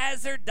Dukes of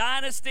Hazzard,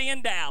 Dynasty,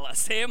 and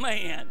Dallas.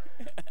 Amen.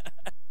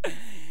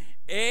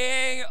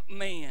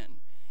 Amen.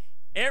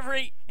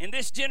 In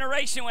this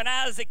generation, when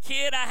I was a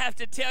kid, I have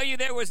to tell you,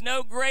 there was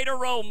no greater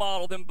role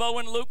model than Bo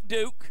and Luke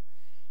Duke.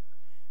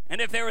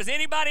 And if there was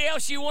anybody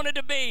else you wanted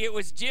to be, it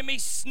was Jimmy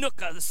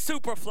Snuka, the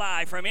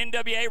Superfly from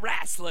NWA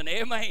Wrestling.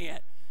 Amen.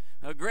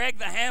 Greg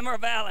the Hammer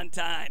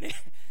Valentine.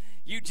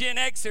 You Gen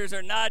Xers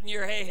are nodding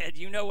your head.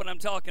 You know what I'm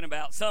talking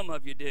about. Some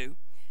of you do.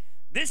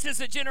 This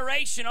is a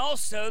generation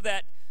also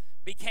that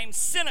became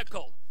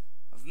cynical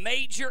of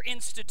major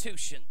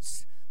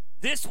institutions.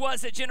 This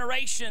was a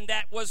generation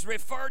that was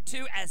referred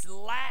to as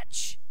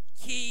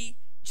latchkey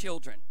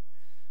children.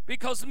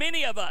 Because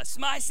many of us,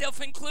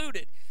 myself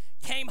included,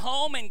 came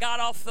home and got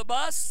off the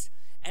bus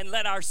and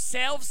let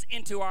ourselves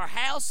into our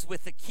house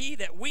with the key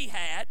that we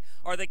had,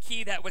 or the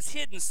key that was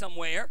hidden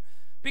somewhere,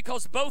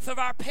 because both of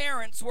our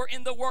parents were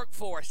in the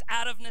workforce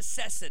out of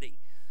necessity.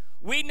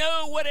 We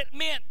know what it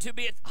meant to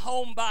be at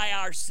home by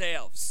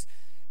ourselves.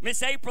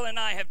 Miss April and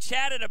I have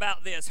chatted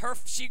about this.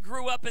 She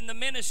grew up in the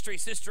ministry,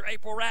 Sister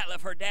April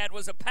Ratliff. Her dad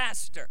was a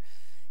pastor.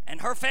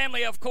 And her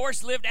family, of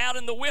course, lived out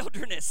in the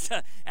wilderness,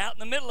 out in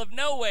the middle of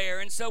nowhere.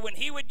 And so when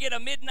he would get a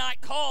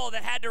midnight call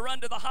that had to run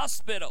to the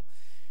hospital,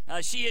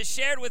 she has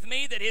shared with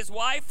me that his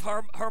wife,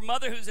 her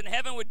mother who's in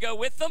heaven, would go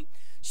with them.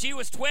 She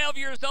was 12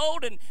 years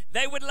old, and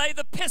they would lay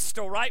the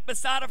pistol right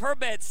beside of her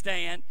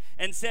bedstand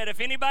and said, if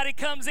anybody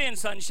comes in,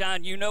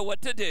 sunshine, you know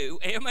what to do.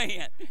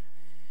 Amen.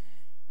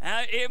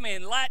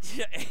 Amen.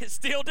 It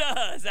still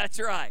does. That's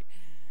right.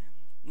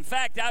 In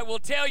fact, I will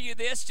tell you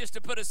this just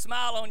to put a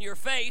smile on your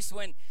face.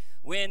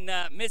 When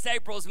Miss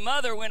April's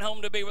mother went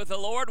home to be with the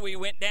Lord, we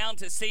went down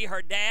to see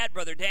her dad,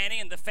 Brother Danny,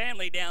 and the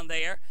family down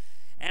there.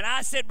 And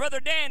I said, Brother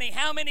Danny,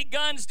 how many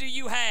guns do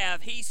you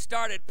have? He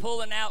started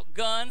pulling out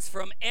guns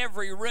from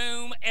every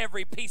room,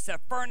 every piece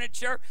of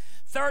furniture.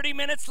 30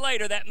 minutes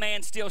later, that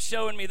man's still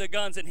showing me the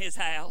guns in his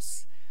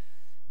house.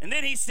 And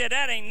then he said,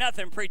 that ain't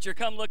nothing, preacher.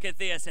 Come look at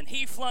this. And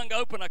he flung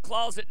open a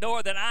closet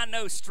door that I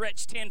know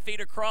stretched 10 feet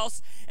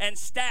across, and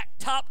stacked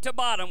top to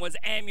bottom was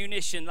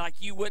ammunition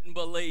like you wouldn't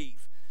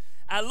believe.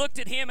 I looked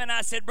at him and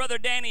I said, Brother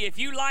Danny, if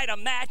you light a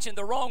match in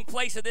the wrong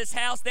place of this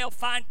house, they'll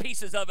find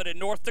pieces of it in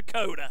North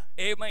Dakota.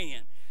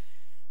 Amen.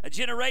 A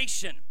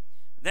generation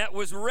that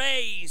was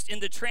raised in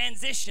the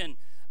transition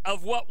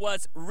of what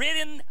was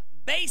written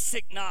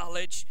basic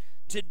knowledge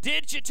to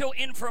digital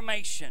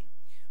information.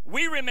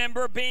 We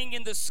remember being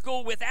in the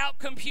school without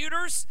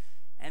computers,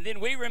 and then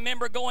we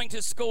remember going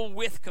to school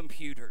with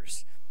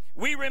computers.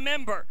 We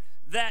remember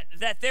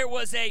that there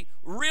was a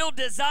real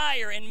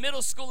desire in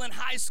middle school and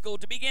high school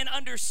to begin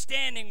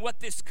understanding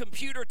what this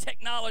computer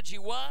technology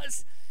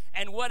was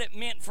and what it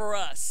meant for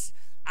us.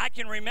 I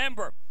can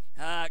remember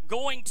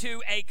going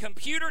to a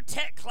computer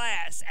tech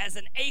class as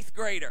an 8th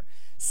grader.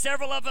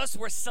 Several of us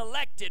were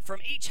selected from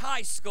each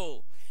high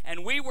school,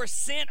 and we were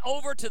sent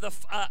over to the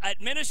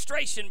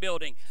administration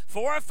building.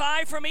 4 or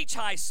 5 from each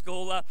high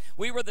school.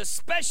 We were the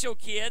special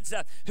kids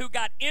who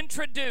got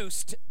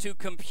introduced to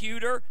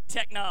computer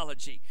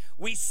technology.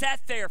 We sat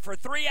there for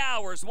 3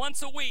 hours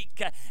once a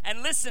week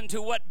and listened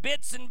to what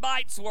bits and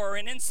bytes were,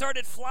 and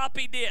inserted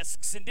floppy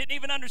disks, and didn't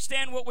even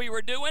understand what we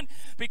were doing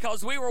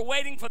because we were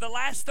waiting for the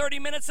last 30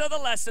 minutes of the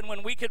lesson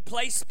when we could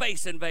play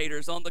Space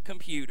Invaders on the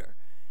computer.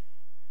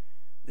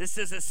 This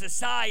is a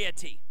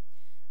society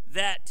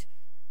that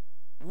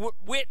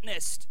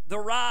witnessed the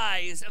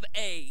rise of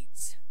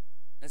AIDS,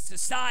 a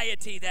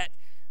society that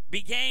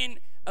began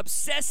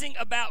obsessing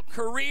about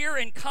career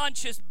and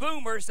conscious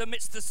boomers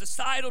amidst the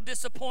societal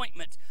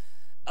disappointment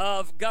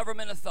of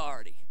government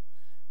authority.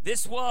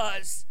 This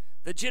was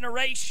the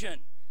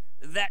generation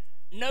that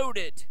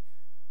noted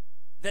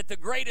that the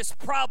greatest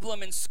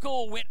problem in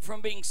school went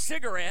from being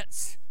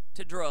cigarettes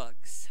to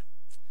drugs.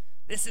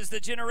 This is the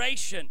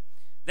generation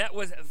that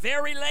was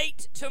very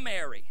late to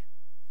marry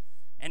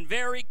and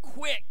very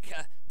quick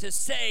to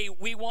say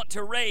we want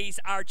to raise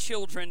our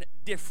children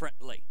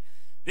differently.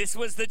 This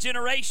was the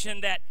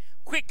generation that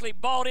quickly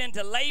bought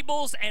into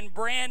labels and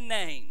brand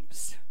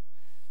names.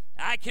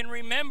 I can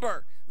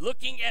remember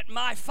looking at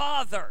my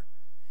father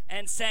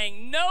and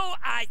saying, no,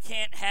 I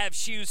can't have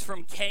shoes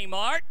from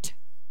Kmart.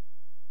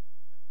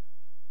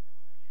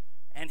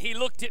 And he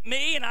looked at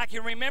me, and I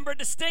can remember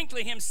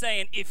distinctly him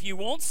saying, if you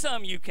want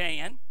some, you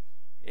can.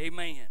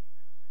 Amen.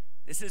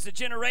 This is a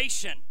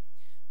generation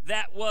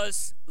that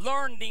was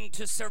learning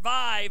to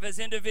survive as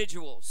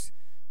individuals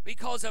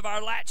because of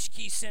our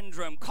latchkey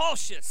syndrome.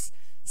 Cautious,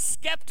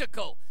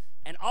 skeptical,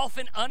 and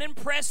often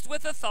unimpressed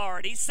with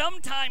authority,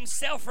 sometimes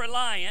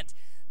self-reliant.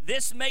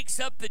 This makes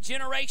up the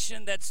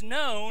generation that's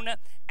known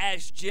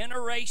as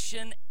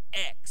Generation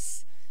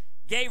X.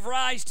 Gave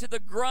rise to the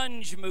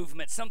grunge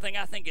movement, something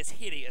I think is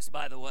hideous,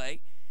 by the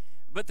way.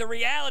 But the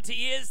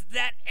reality is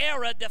that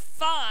era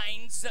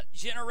defines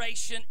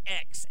Generation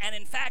X. And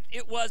in fact,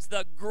 it was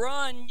the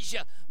grunge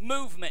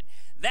movement.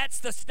 That's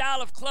the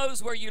style of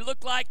clothes where you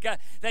look like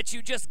that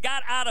you just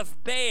got out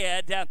of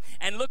bed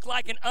and look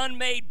like an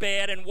unmade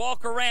bed and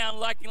walk around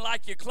like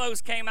your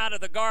clothes came out of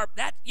the garbage.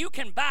 That you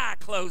can buy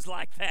clothes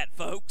like that,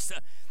 folks.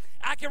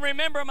 I can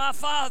remember my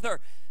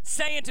father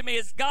saying to me,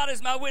 as God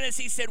is my witness,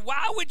 he said,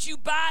 why would you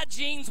buy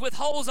jeans with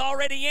holes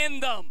already in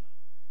them?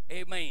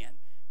 Amen.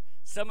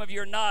 Some of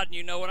you are nodding,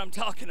 you know what I'm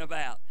talking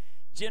about.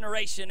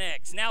 Generation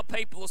X. Now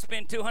people will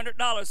spend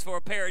 $200 for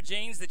a pair of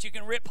jeans that you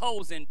can rip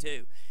holes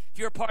into. If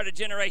you're a part of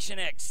Generation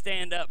X,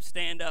 stand up,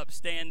 stand up,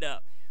 stand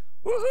up.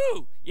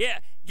 Woohoo! Yeah,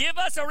 give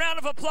us a round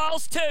of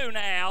applause too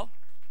now.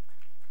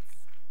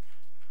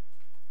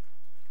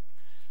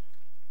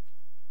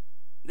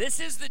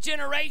 This is the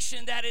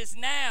generation that is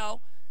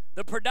now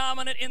the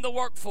predominant in the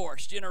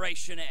workforce,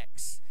 Generation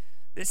X.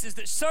 This is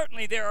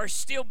certainly there are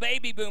still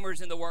baby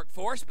boomers in the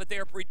workforce, but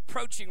they're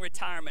approaching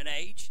retirement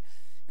age.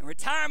 And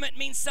retirement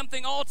means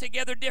something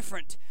altogether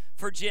different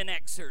for Gen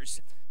Xers.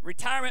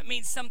 Retirement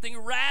means something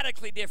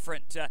radically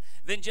different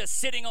than just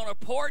sitting on a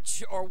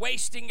porch or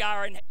wasting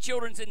our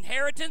children's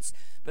inheritance.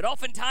 But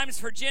oftentimes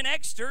for Gen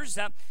Xers,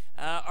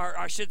 or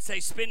I should say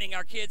spending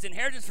our kids'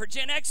 inheritance, for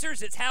Gen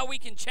Xers, it's how we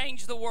can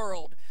change the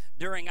world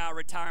during our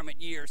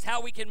retirement years,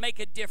 how we can make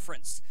a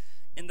difference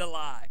in the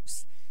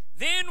lives.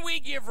 Then we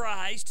give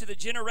rise to the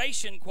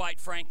generation, quite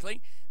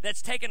frankly,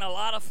 that's taken a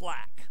lot of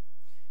flack.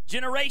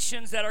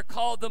 Generations that are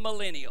called the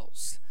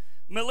millennials.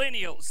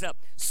 Millennials,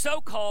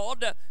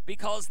 so-called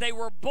because they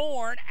were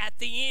born at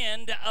the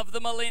end of the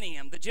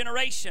millennium, the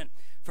generation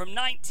from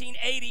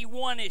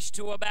 1981-ish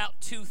to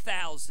about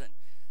 2000.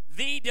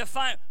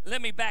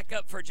 Let me back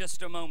up for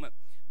just a moment.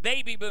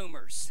 Baby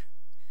boomers.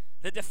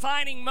 The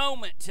defining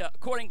moment,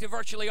 according to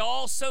virtually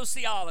all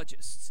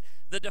sociologists,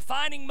 the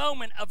defining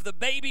moment of the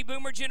baby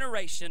boomer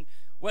generation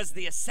was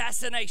the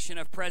assassination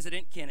of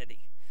President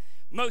Kennedy.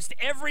 Most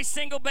every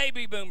single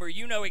baby boomer,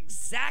 you know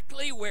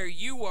exactly where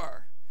you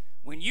were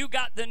when you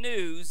got the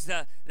news,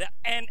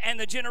 and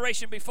the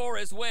generation before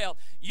as well.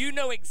 You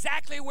know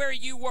exactly where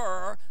you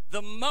were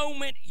the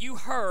moment you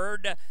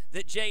heard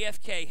that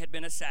JFK had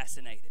been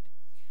assassinated.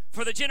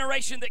 For the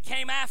generation that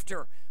came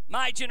after,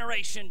 my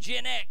generation,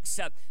 Gen X,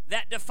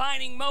 that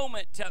defining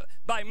moment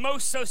by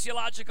most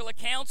sociological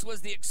accounts was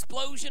the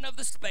explosion of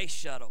the space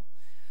shuttle.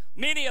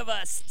 Many of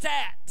us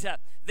sat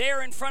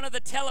there in front of the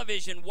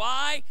television.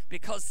 Why?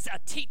 Because a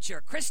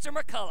teacher, Krista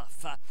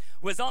McCullough,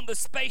 was on the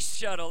space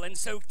shuttle, and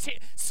so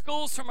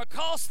schools from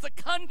across the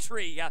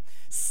country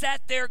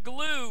sat there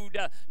glued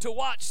to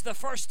watch the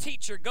first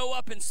teacher go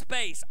up in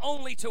space,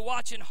 only to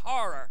watch in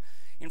horror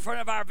in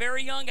front of our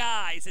very young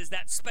eyes as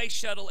that space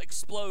shuttle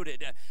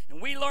exploded.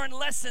 And we learned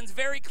lessons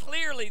very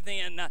clearly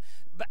then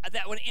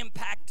that would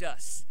impact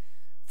us.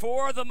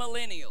 For the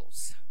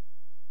millennials,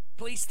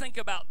 please think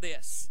about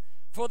this.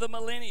 For the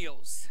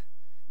millennials,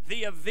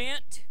 the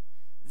event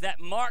that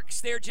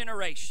marks their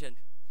generation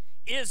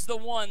is the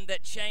one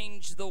that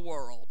changed the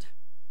world.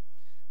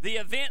 The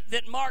event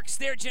that marks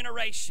their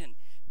generation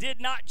did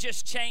not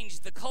just change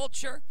the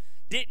culture,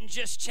 didn't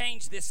just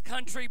change this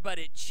country, but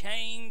it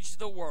changed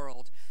the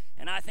world.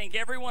 And I think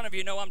every one of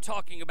you know I'm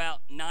talking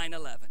about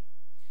 9/11.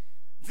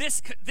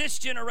 This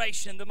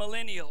generation, the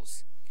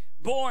millennials,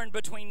 born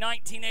between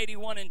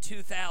 1981 and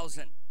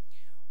 2000,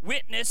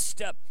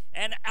 witnessed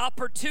an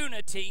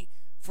opportunity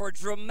for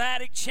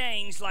dramatic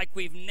change like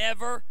we've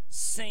never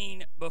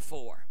seen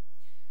before.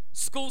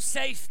 School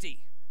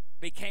safety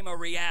became a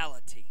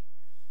reality.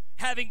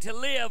 Having to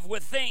live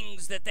with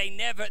things that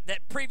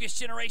that previous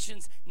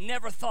generations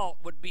never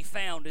thought would be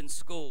found in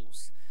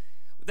schools.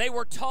 They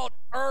were taught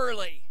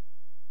early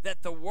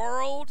that the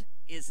world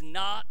is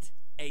not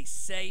a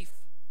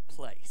safe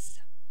place.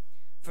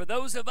 For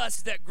those of us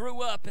that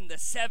grew up in the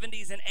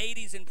 70s and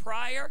 80s and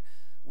prior,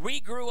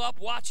 we grew up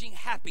watching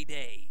Happy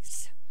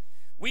Days.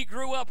 We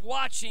grew up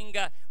watching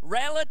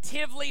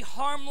relatively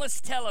harmless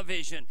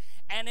television,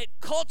 and it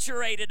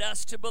culturated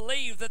us to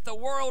believe that the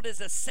world is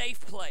a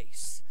safe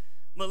place.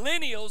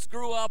 Millennials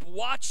grew up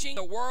watching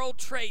the World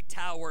Trade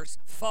Towers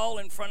fall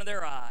in front of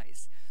their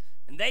eyes,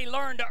 and they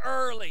learned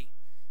early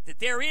that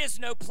there is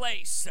no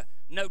place,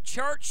 no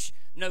church,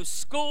 no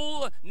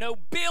school, no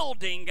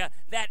building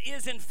that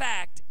is in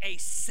fact a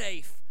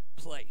safe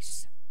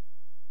place.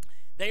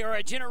 They are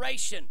a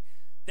generation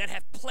that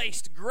have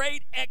placed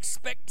great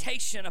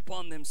expectation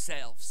upon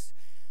themselves.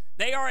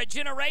 They are a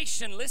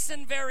generation,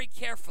 listen very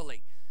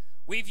carefully.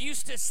 We've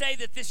used to say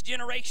that this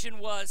generation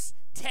was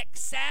tech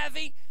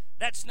savvy.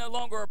 That's no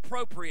longer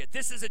appropriate.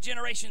 This is a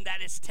generation that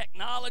is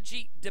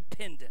technology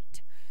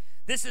dependent.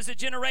 This is a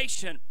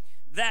generation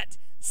that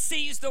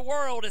sees the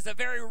world as a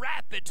very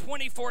rapid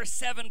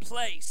 24/7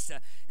 place.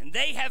 And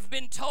they have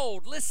been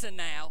told, listen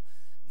now,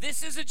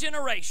 this is a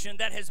generation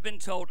that has been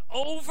told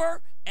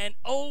over and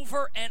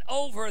over and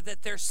over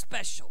that they're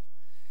special,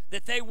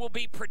 that they will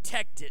be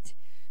protected,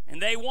 and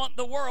they want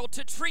the world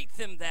to treat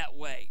them that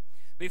way.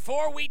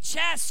 Before we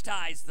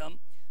chastise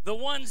them, the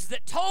ones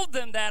that told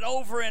them that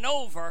over and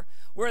over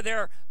were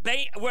their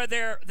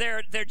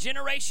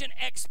Generation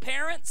X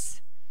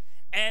parents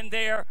and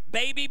their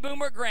baby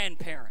boomer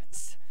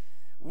grandparents.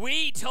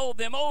 We told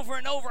them over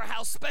and over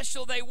how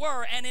special they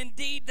were, and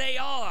indeed they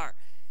are.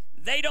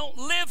 They don't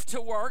live to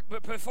work,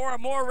 but prefer a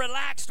more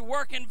relaxed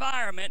work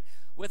environment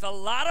with a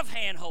lot of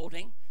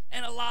hand-holding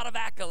and a lot of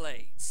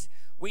accolades.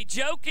 We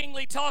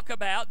jokingly talk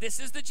about this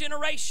is the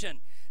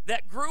generation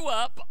that grew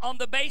up on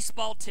the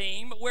baseball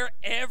team where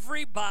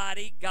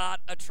everybody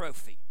got a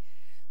trophy.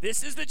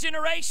 This is the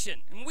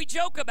generation, and we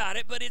joke about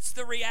it, but it's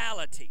the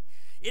reality.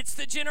 It's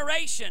the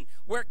generation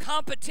where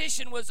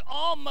competition was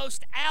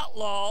almost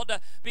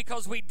outlawed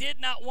because we did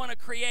not want to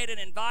create an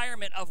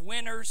environment of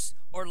winners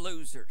or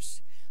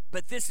losers.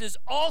 But this is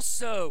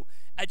also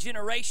a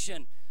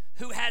generation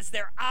who has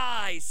their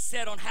eyes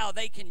set on how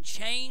they can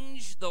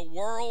change the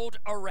world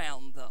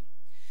around them.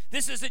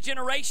 This is a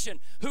generation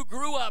who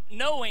grew up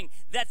knowing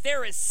that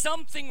there is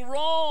something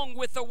wrong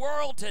with the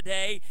world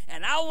today,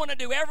 and I want to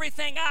do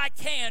everything I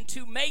can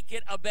to make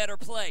it a better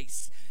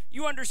place.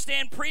 You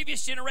understand,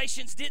 previous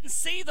generations didn't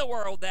see the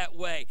world that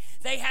way.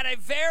 They had a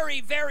very,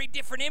 very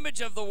different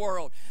image of the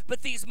world.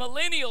 But these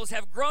millennials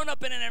have grown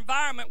up in an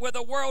environment where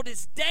the world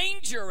is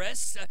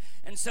dangerous,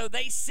 and so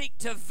they seek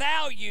to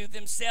value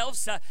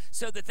themselves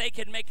so that they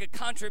can make a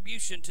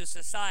contribution to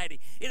society.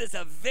 It is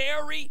a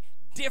very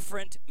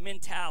different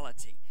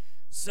mentality.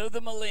 So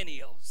the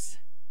millennials,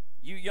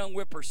 you young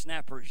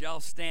whippersnappers, y'all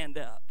stand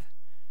up.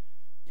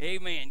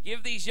 Amen.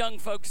 Give these young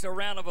folks a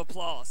round of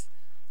applause.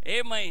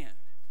 Amen.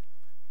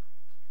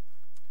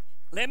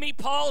 Let me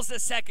pause a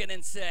second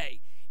and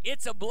say,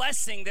 it's a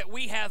blessing that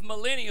we have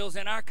millennials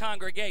in our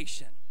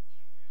congregation.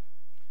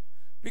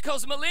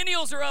 Because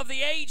millennials are of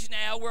the age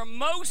now where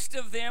most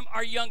of them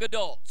are young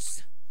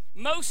adults.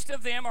 Most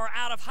of them are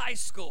out of high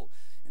school.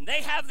 And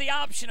they have the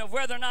option of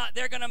whether or not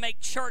they're going to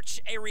make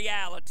church a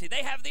reality.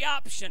 They have the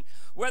option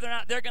whether or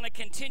not they're going to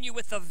continue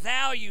with the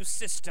value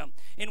system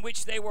in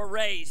which they were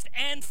raised.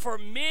 And for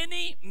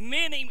many,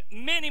 many,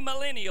 many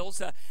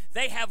millennials,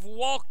 they have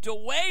walked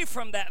away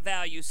from that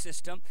value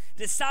system,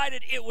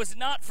 decided it was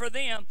not for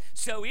them.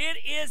 So it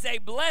is a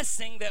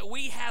blessing that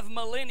we have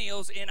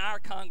millennials in our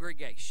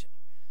congregation.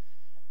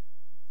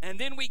 And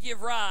then we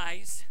give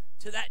rise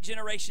to that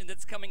generation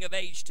that's coming of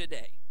age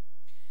today.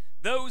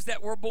 Those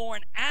that were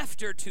born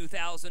after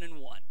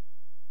 2001.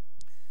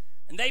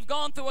 And they've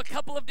gone through a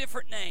couple of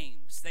different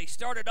names. They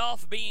started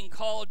off being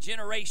called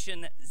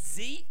Generation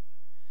Z,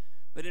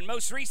 but in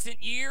most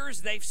recent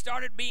years, they've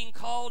started being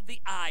called the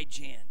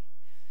iGen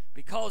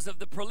because of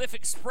the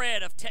prolific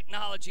spread of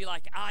technology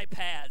like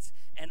iPads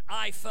and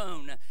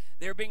iPhone.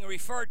 They're being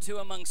referred to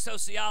among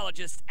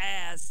sociologists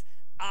as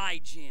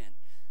iGen.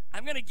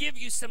 I'm going to give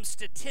you some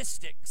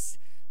statistics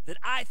that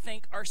I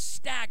think are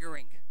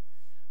staggering.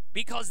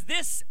 Because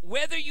this,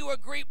 whether you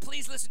agree,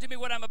 please listen to me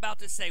what I'm about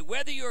to say.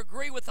 Whether you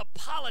agree with the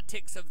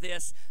politics of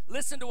this,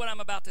 listen to what I'm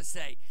about to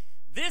say.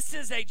 This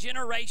is a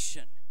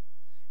generation,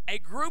 a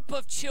group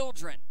of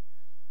children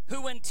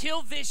who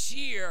until this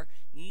year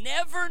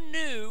never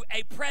knew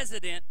a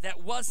president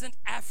that wasn't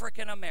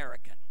African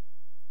American.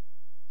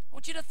 I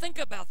want you to think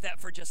about that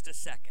for just a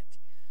second.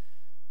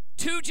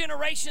 2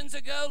 generations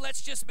ago,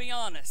 let's just be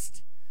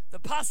honest, the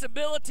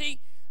possibility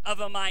of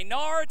a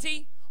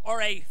minority or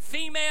a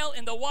female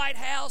in the White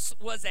House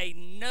was a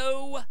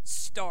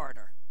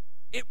no-starter.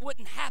 It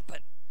wouldn't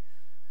happen.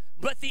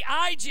 But the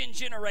iGen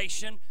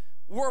generation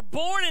were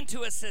born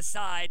into a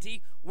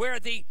society where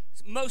the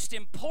most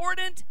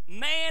important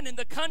man in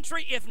the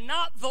country, if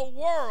not the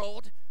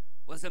world,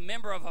 was a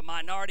member of a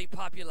minority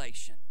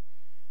population.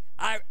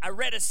 I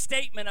read a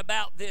statement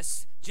about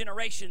this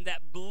generation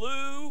that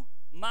blew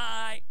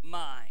my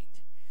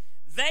mind.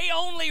 They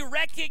only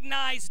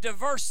recognize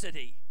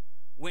diversity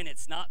when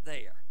it's not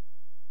there.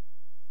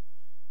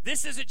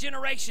 This is a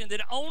generation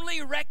that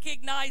only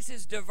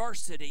recognizes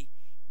diversity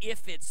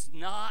if it's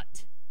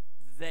not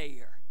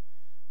there.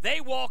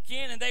 They walk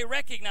in and they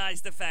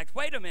recognize the fact,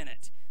 wait a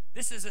minute,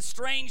 this is a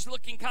strange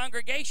looking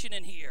congregation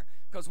in here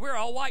because we're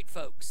all white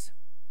folks.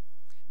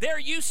 They're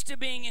used to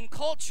being in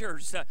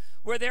cultures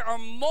where there are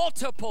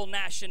multiple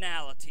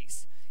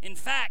nationalities. In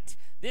fact,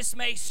 this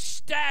may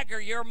stagger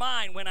your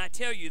mind when I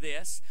tell you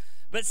this,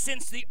 but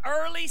since the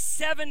early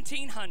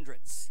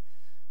 1700s,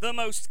 the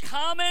most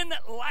common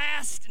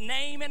last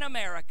name in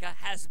America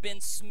has been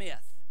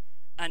Smith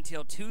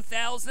until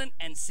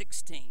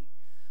 2016,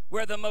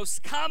 where the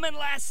most common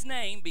last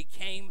name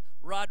became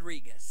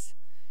Rodriguez.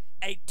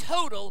 A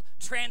total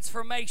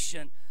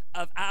transformation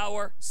of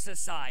our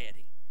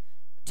society.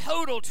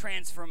 Total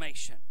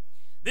transformation.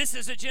 This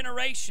is a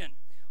generation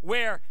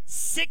where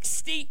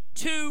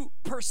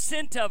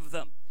 62% of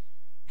them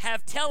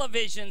have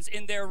televisions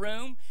in their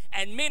room,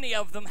 and many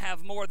of them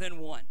have more than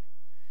one.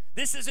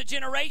 This is a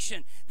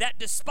generation that,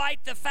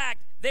 despite the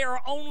fact they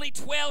are only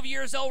 12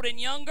 years old and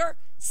younger,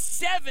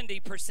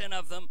 70%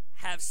 of them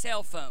have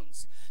cell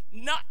phones.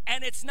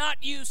 And it's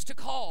not used to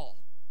call.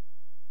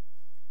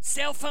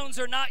 Cell phones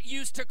are not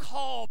used to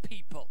call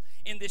people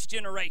in this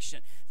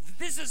generation.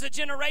 This is a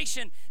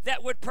generation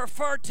that would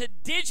prefer to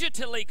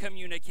digitally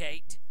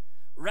communicate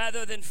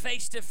rather than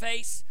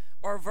face-to-face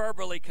or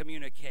verbally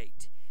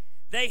communicate.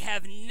 They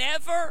have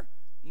never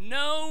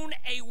known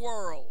a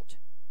world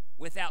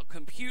without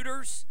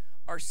computers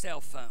or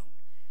cell phone.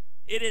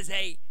 It is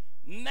a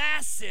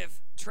massive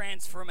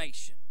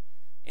transformation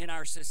in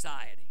our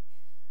society.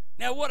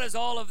 Now, what does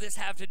all of this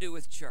have to do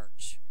with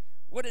church?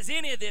 What does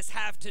any of this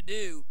have to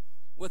do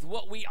with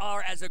what we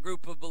are as a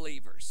group of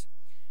believers?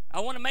 I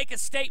want to make a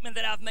statement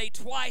that I've made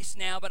twice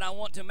now, but I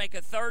want to make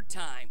a third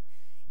time.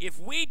 If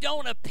we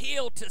don't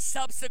appeal to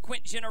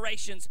subsequent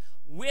generations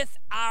with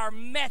our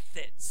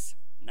methods,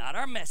 not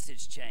our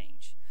message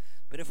change,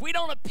 but if we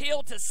don't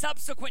appeal to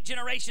subsequent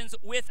generations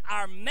with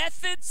our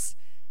methods,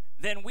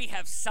 then we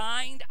have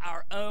signed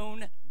our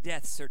own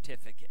death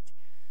certificate.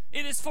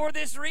 It is for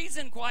this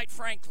reason, quite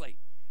frankly,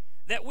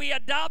 that we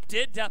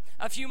adopted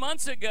a few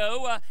months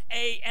ago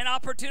an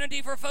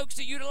opportunity for folks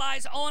to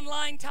utilize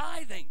online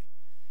tithing.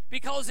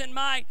 Because in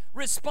my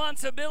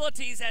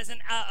responsibilities as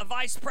a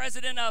vice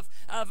president of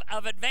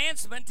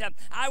advancement,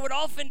 I would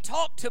often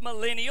talk to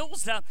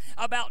millennials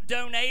about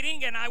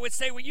donating, and I would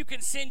say, well, you can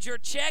send your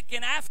check,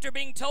 and after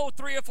being told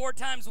 3 or 4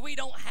 times we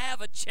don't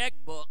have a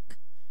checkbook,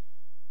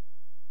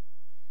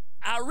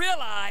 I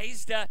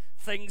realized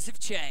things have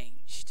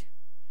changed.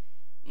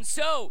 And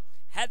so,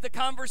 had the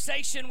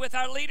conversation with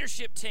our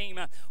leadership team.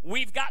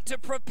 We've got to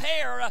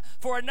prepare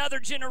for another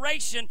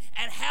generation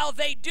and how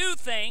they do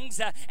things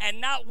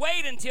and not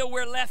wait until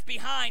we're left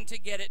behind to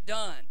get it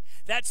done.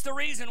 That's the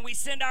reason we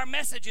send our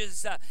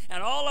messages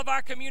and all of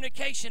our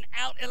communication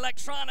out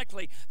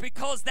electronically,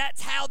 because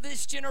that's how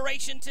this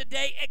generation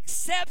today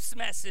accepts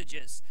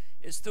messages,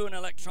 is through an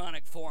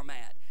electronic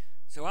format.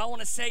 So I want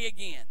to say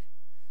again,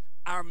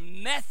 our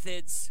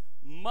methods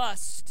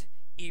must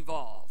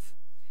evolve.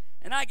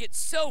 And I get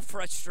so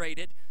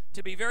frustrated,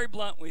 to be very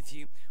blunt with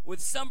you,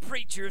 with some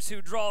preachers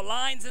who draw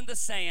lines in the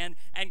sand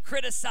and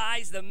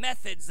criticize the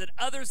methods that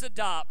others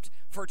adopt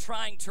for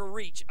trying to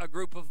reach a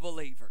group of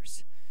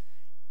believers.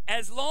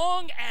 As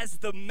long as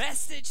the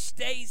message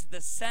stays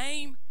the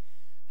same,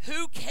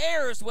 who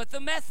cares what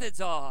the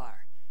methods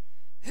are?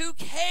 Who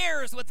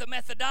cares what the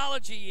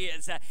methodology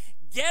is?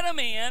 Get them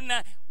in,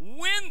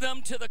 win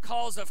them to the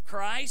cause of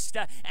Christ,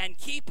 and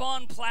keep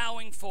on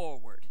plowing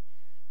forward.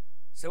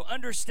 So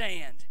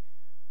understand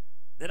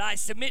that I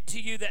submit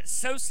to you that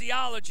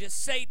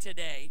sociologists say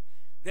today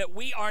that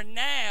we are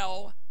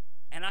now,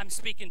 and I'm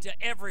speaking to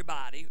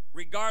everybody,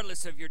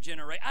 regardless of your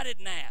generation. I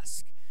didn't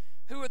ask.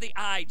 Who are the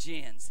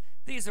iGens?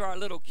 These are our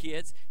little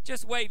kids.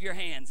 Just wave your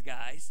hands,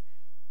 guys.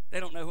 They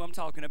don't know who I'm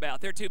talking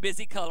about. They're too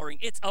busy coloring.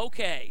 It's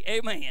okay.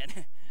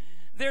 Amen.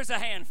 There's a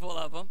handful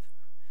of them.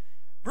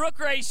 Brooke,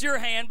 raise your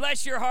hand.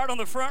 Bless your heart on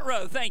the front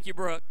row. Thank you,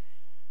 Brooke.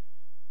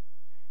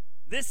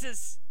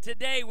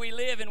 Today we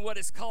live in what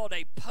is called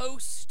a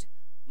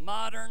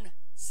post-modern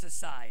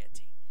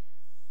society,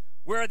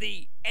 where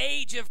the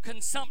age of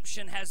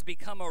consumption has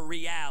become a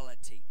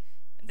reality.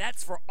 And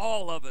that's for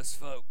all of us,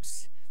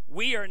 folks.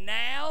 We are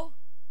now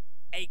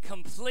a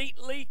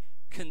completely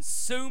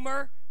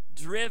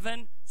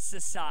consumer-driven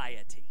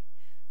society.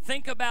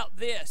 Think about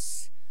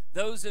this.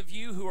 Those of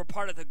you who are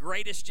part of the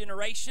greatest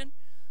generation,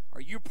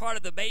 or you're part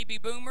of the baby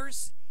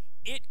boomers,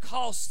 it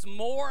costs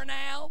more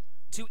now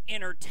to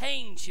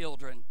entertain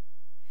children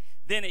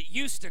than it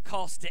used to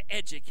cost to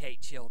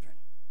educate children.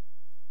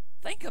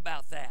 Think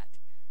about that.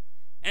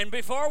 And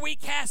before we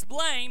cast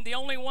blame, the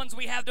only ones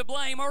we have to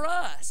blame are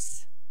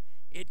us.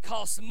 It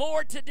costs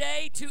more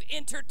today to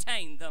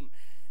entertain them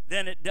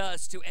than it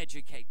does to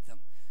educate them.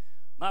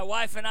 My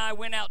wife and I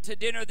went out to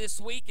dinner this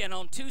week, and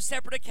on 2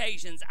 separate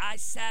occasions, I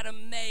sat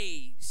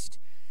amazed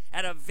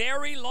at a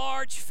very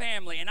large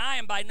family. And I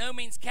am by no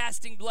means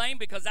casting blame,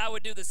 because I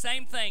would do the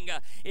same thing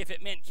if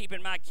it meant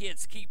keeping my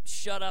kids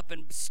shut up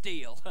and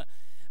still.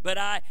 But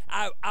I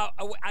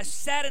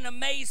sat in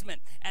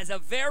amazement as a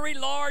very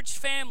large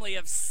family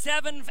of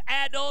 7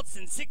 adults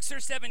and 6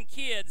 or 7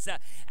 kids,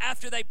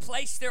 after they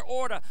placed their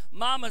order,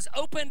 mamas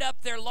opened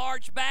up their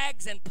large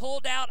bags and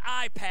pulled out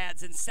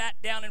iPads and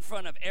sat down in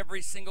front of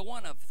every single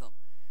one of them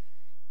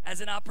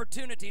as an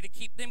opportunity to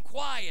keep them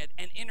quiet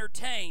and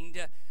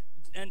entertained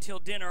until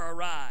dinner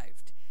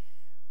arrived.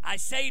 I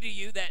say to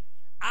you that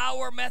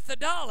our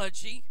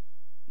methodology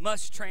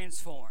must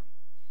transform.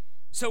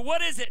 So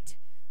what is it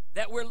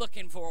that we're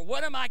looking for?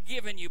 What am I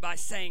giving you by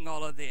saying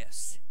all of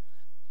this?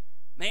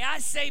 May I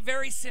say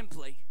very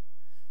simply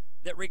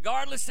that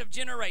regardless of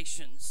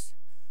generations,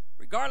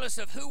 regardless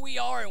of who we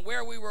are and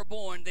where we were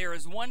born, there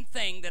is one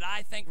thing that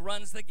I think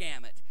runs the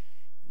gamut,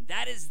 and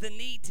that is the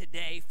need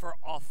today for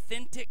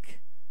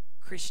authentic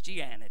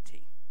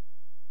Christianity.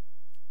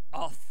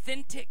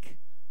 Authentic,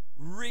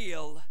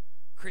 real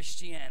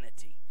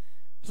Christianity.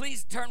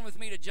 Please turn with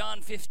me to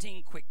John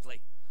 15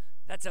 quickly.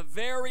 That's a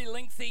very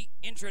lengthy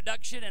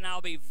introduction, and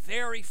I'll be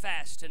very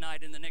fast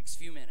tonight in the next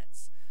few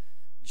minutes.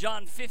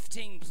 John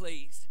 15,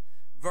 please,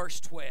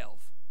 verse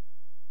 12.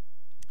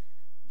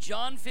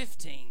 John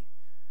 15,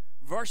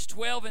 verse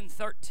 12 and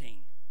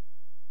 13.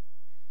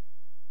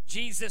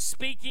 Jesus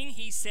speaking,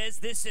 he says,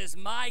 "This is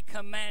my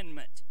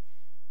commandment,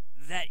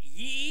 that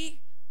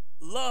ye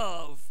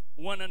love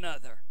one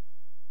another,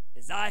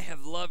 as I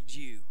have loved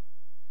you.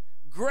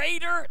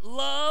 Greater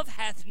love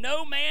hath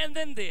no man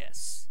than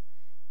this,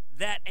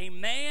 that a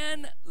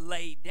man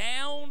lay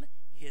down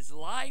his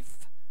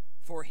life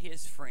for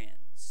his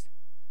friends."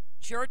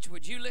 Church,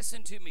 would you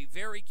listen to me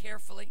very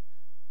carefully?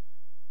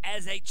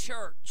 As a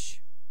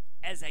church,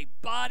 as a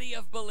body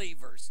of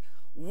believers,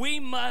 we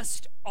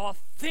must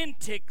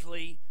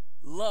authentically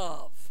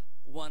love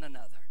one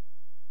another.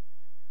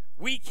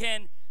 We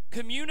can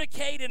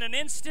communicate in an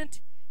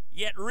instant,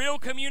 yet real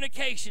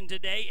communication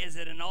today is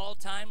at an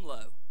all-time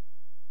low.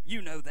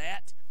 You know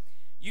that.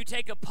 You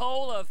take a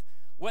poll of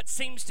what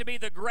seems to be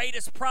the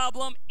greatest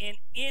problem in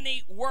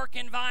any work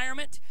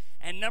environment,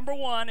 and number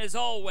one is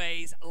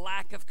always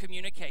lack of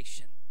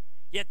communication.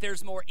 Yet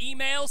there's more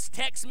emails,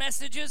 text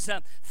messages,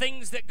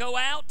 things that go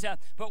out,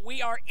 but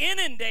we are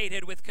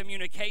inundated with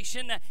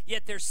communication,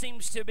 yet there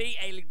seems to be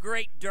a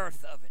great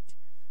dearth of it.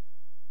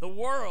 The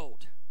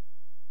world,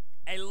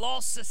 a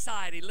lost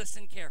society,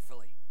 listen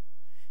carefully,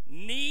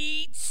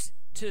 needs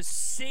to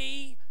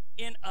see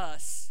in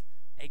us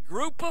a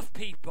group of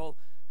people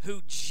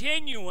who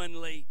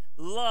genuinely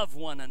love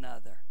one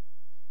another,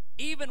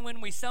 even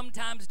when we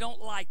sometimes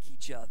don't like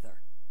each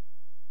other.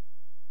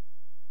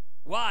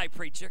 Why,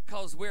 preacher?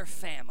 Because we're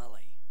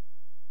family.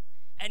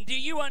 And do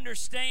you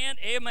understand,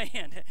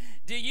 amen,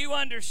 do you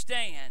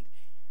understand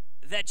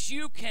that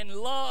you can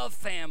love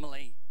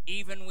family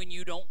even when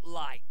you don't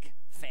like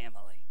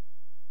family?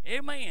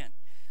 Amen.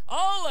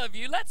 All of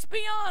you, let's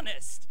be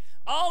honest,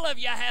 all of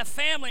you have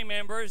family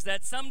members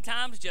that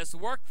sometimes just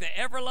work the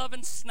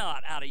ever-loving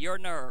snot out of your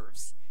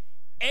nerves.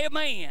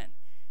 Amen.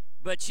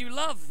 But you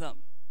love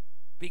them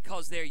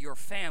because they're your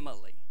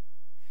family.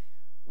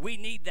 We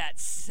need that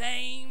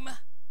same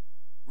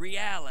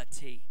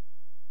reality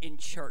in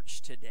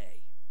church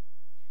today.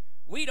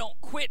 We don't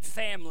quit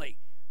family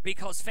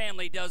because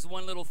family does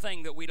one little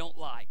thing that we don't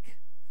like.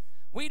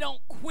 We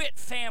don't quit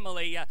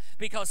family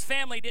because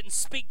family didn't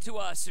speak to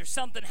us or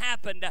something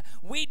happened.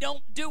 We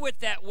don't do it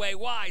that way.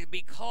 Why?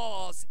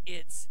 Because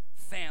it's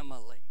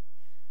family.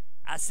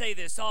 I say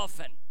this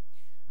often.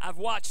 I've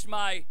watched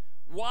my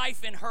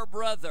wife and her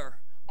brother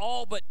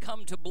all but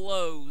come to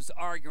blows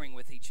arguing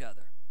with each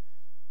other,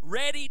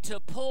 ready to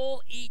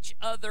pull each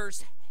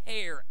other's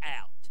hair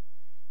out,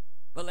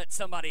 but let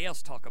somebody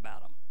else talk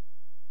about them.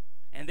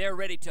 And they're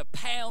ready to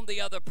pound the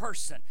other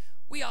person.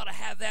 We ought to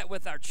have that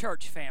with our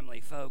church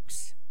family,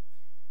 folks.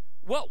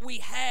 What we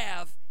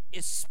have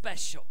is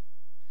special.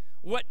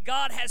 What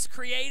God has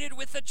created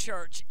with the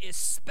church is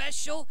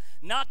special,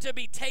 not to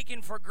be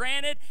taken for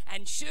granted,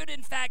 and should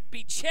in fact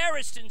be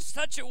cherished in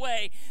such a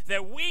way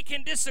that we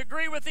can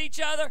disagree with each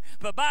other,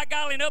 but by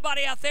golly,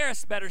 nobody out there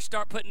better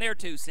start putting their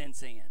 2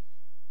 cents in.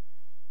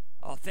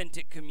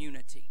 Authentic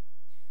community.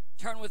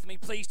 Turn with me,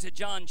 please, to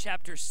John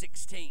chapter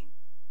 16.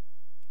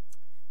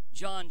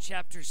 John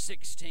chapter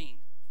 16.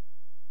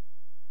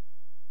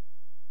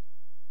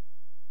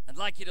 I'd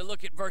like you to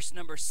look at verse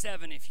number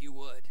 7, if you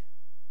would.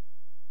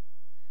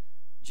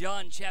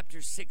 John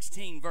chapter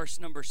 16, verse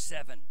number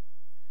 7.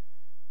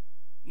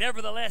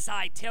 Nevertheless,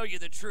 I tell you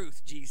the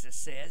truth, Jesus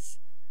says.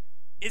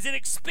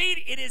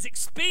 It is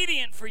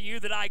expedient for you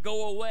that I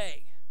go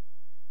away.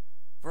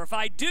 For if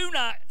I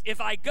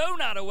go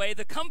not away,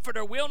 the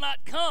Comforter will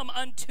not come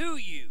unto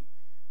you.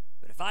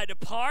 But if I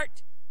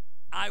depart,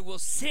 I will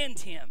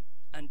send him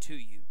unto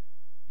you.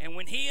 And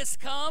when he is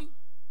come,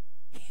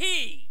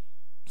 he,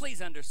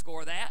 please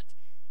underscore that,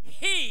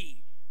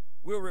 he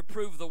will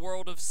reprove the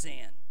world of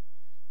sin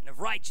and of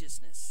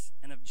righteousness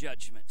and of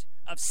judgment.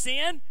 Of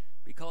sin,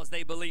 because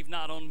they believe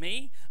not on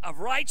me. Of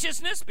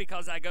righteousness,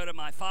 because I go to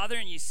my Father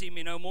and you see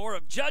me no more.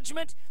 Of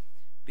judgment,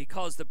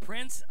 because the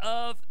prince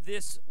of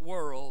this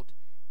world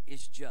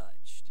is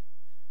judged.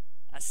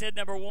 I said,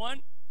 number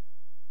one,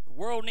 the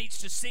world needs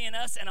to see in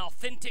us an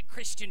authentic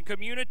Christian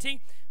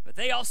community, but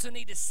they also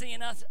need to see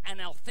in us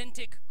an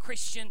authentic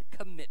Christian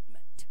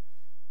commitment.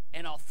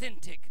 An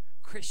authentic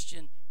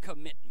Christian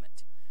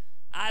commitment.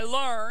 I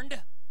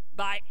learned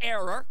by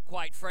error,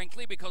 quite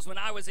frankly, because when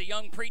I was a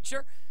young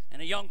preacher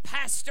and a young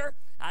pastor,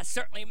 I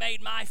certainly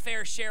made my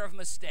fair share of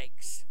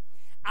mistakes.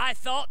 I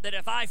thought that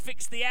if I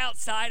fixed the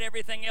outside,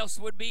 everything else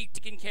would be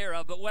taken care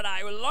of. But what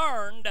I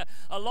learned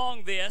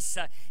along this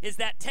is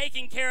that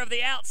taking care of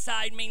the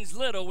outside means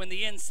little when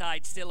the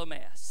inside's still a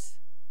mess.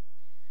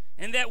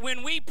 And that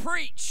when we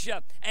preach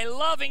a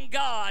loving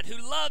God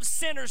who loves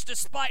sinners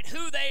despite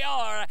who they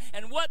are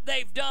and what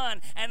they've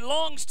done and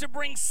longs to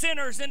bring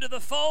sinners into the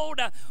fold,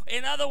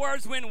 in other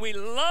words, when we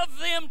love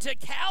them to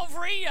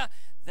Calvary,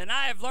 then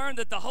I have learned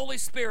that the Holy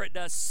Spirit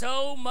does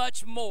so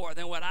much more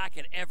than what I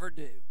could ever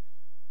do.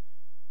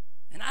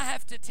 And I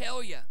have to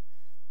tell you,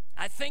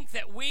 I think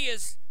that we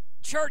as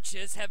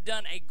churches have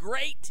done a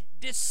great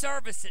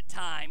disservice at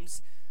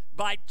times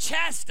by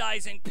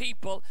chastising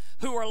people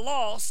who are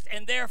lost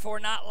and therefore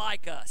not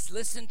like us.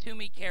 Listen to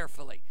me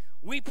carefully.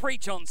 We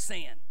preach on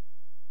sin,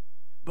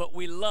 but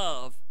we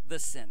love the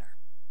sinner.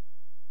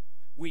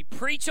 We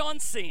preach on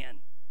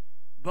sin,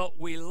 but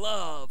we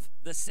love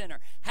the sinner.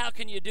 How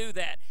can you do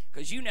that?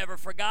 Because you never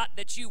forgot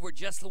that you were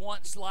just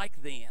once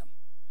like them.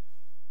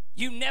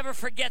 You never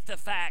forget the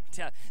fact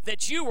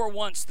that you were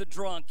once the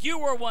drunk, you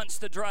were once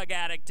the drug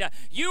addict,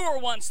 you were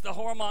once the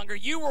whoremonger,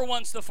 you were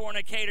once the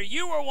fornicator,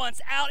 you were once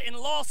out in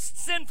lost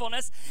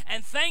sinfulness,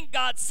 and thank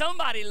God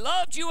somebody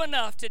loved you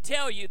enough to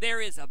tell you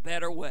there is a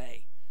better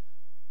way.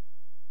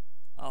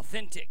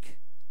 Authentic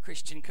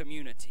Christian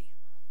community.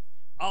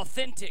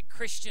 Authentic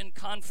Christian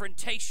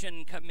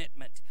confrontation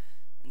commitment.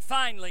 And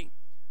finally,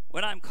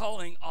 what I'm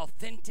calling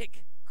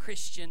authentic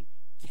Christian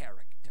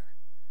character.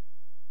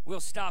 We'll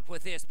stop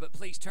with this, but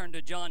please turn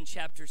to John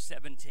chapter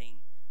 17.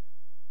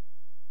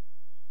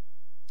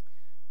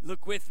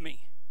 Look with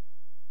me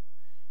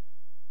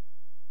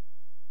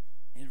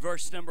in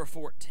verse number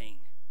 14.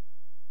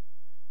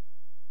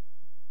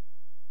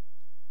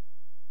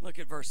 Look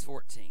at verse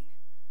 14.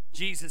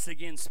 Jesus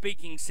again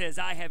speaking says,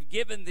 I have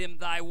given them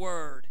thy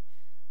word,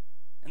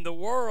 and the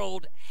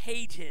world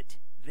hated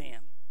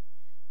them,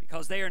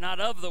 because they are not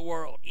of the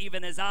world,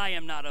 even as I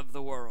am not of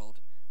the world.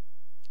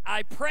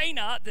 I pray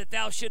not that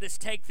thou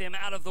shouldest take them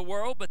out of the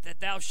world, but that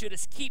thou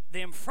shouldest keep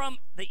them from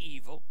the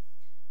evil.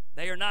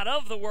 They are not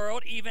of the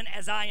world, even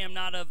as I am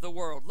not of the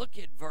world. Look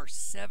at verse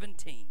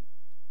 17.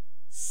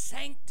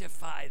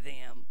 Sanctify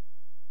them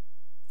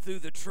through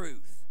the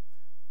truth.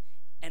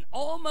 And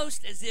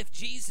almost as if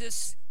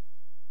Jesus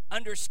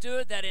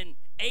understood that in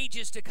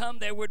ages to come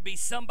there would be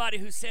somebody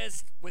who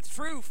says with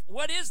truth,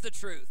 what is the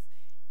truth?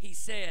 He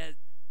said,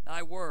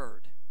 thy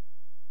word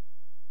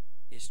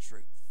is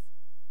truth.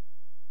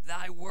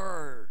 Thy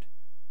word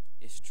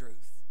is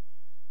truth.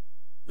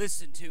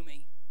 Listen to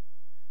me.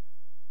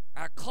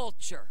 Our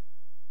culture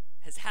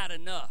has had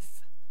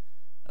enough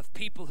of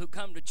people who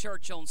come to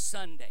church on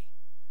Sunday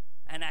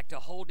and act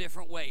a whole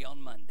different way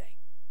on Monday.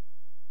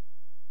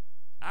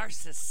 Our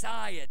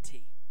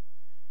society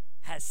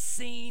has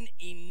seen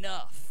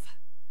enough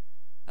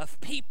of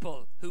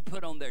people who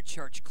put on their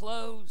church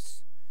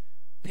clothes,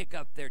 pick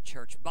up their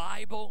church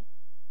Bible,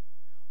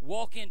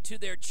 walk into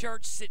their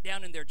church, sit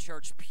down in their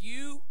church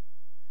pew,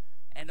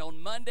 and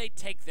on Monday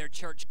take their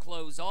church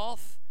clothes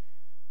off,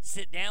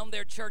 sit down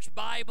their church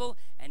Bible,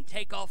 and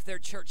take off their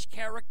church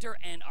character,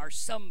 and are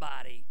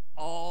somebody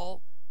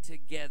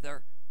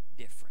altogether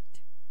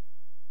different.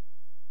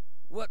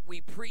 What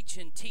we preach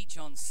and teach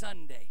on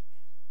Sunday,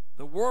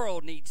 the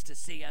world needs to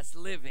see us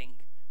living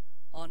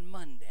on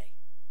Monday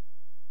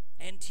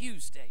and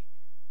Tuesday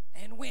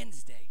and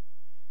Wednesday.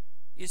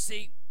 You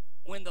see,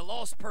 when the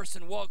lost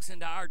person walks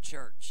into our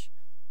church,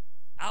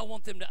 I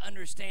want them to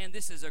understand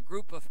this is a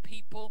group of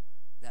people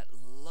that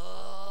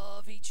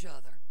love each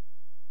other,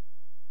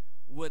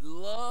 would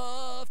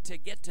love to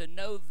get to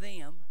know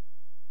them.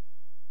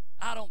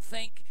 I don't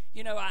think,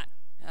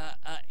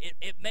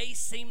 it may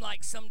seem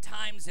like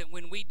sometimes that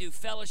when we do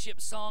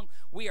fellowship song,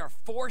 we are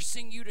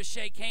forcing you to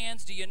shake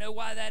hands. Do you know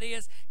why that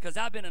is? Because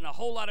I've been in a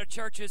whole lot of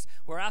churches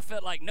where I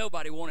felt like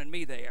nobody wanted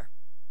me there.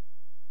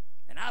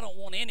 And I don't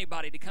want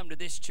anybody to come to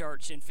this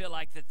church and feel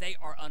like that they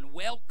are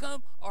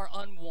unwelcome or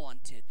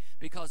unwanted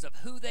because of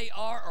who they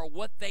are or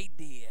what they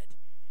did.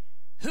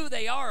 Who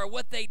they are or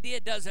what they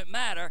did doesn't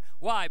matter.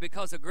 Why?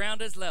 Because the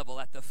ground is level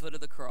at the foot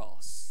of the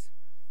cross.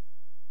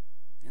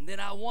 And then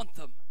I want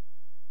them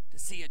to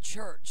see a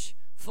church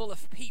full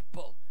of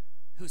people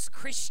whose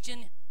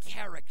Christian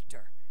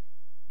character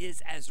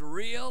is as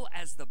real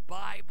as the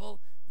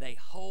Bible they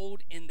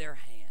hold in their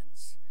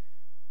hands,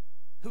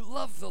 who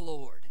love the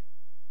Lord,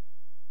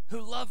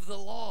 who love the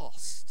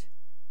lost,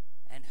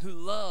 and who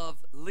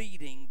love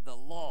leading the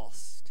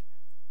lost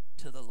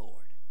to the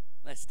Lord.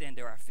 Let's stand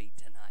to our feet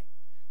tonight.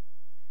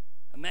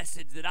 A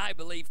message that I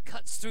believe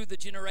cuts through the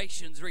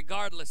generations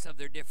regardless of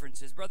their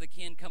differences. Brother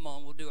Ken, come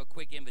on, we'll do a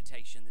quick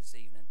invitation this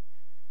evening.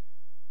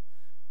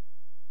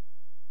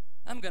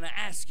 I'm going to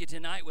ask you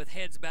tonight with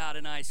heads bowed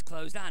and eyes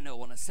closed. I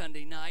know on a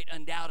Sunday night,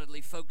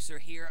 undoubtedly folks are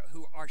here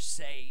who are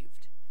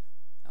saved.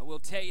 I will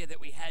tell you that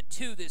we had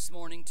two this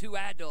morning, two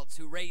adults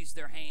who raised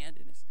their hand,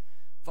 and as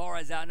far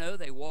as I know,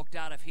 they walked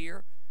out of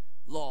here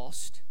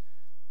lost.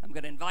 I'm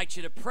going to invite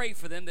you to pray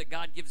for them that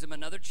God gives them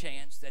another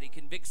chance, that He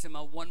convicts them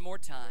one more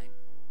time.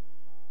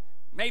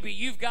 Maybe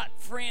you've got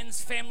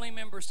friends, family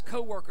members,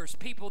 co-workers,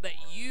 people that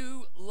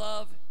you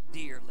love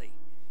dearly,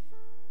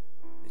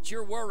 that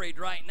you're worried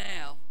right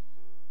now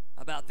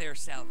about their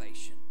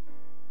salvation.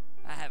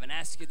 I haven't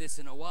asked you this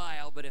in a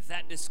while, but if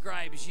that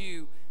describes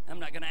you, I'm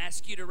not going to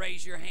ask you to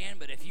raise your hand,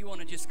 but if you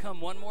want to just come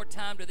one more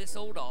time to this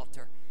old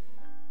altar,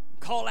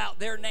 call out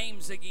their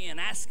names again,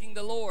 asking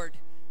the Lord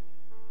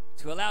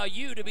to allow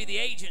you to be the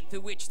agent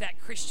through which that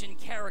Christian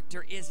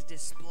character is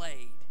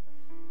displayed.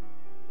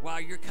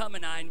 While you're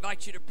coming, I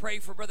invite you to pray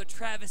for Brother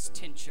Travis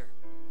Tincher.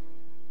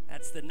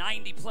 That's the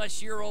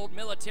 90-plus-year-old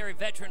military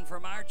veteran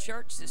from our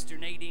church. Sister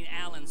Nadine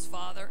Allen's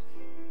father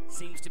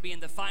seems to be in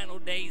the final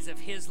days of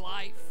his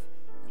life,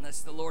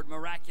 unless the Lord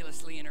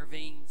miraculously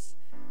intervenes.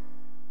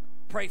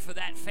 Pray for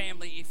that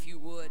family if you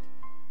would.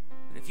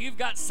 But if you've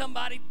got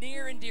somebody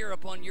near and dear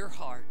upon your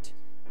heart,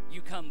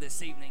 you come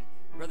this evening.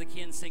 Brother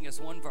Ken, sing us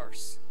one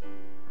verse.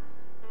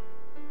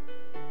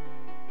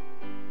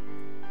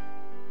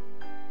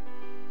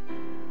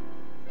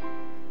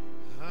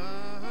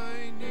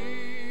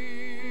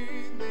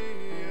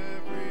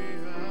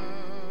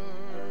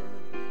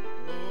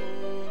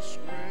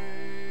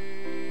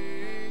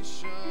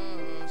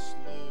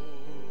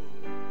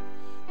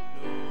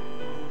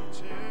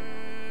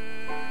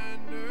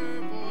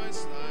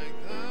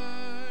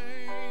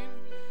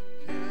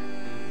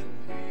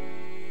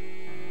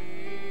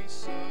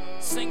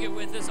 Sing it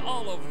with us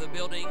all over the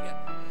building.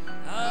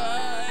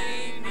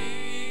 I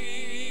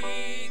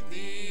need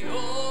thee,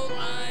 oh,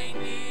 I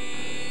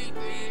need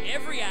thee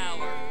every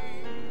hour.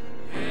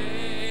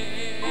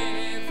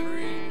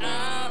 Every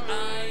hour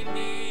I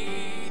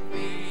need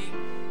thee.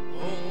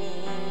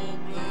 Oh,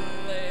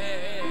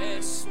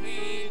 bless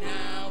me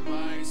now,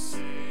 my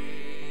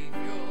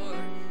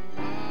Savior.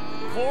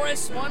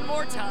 Chorus one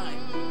more time.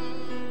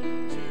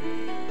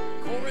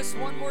 chorus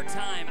one more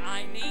time.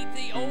 I need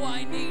thee, oh,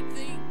 I need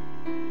thee.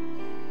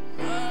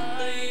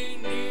 I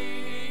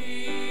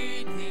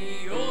need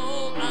thee,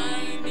 oh,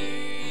 I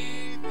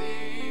need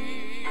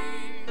thee.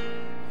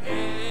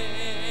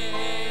 Every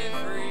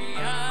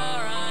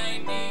hour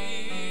I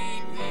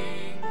need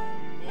thee.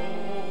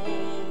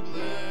 Oh,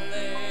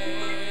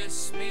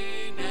 bless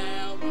me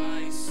now,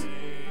 my Savior.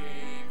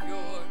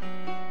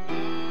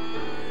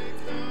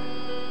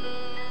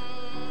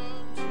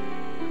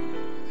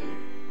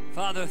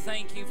 Father,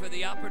 thank you for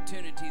the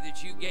opportunity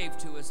that you gave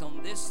to us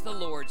on this, the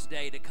Lord's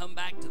Day, to come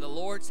back to the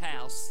Lord's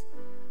house,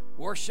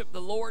 worship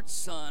the Lord's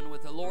Son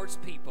with the Lord's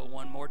people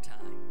one more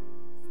time.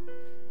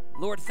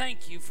 Lord,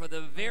 thank you for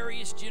the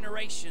various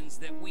generations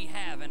that we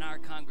have in our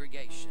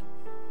congregation.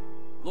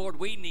 Lord,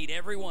 we need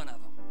every one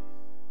of them.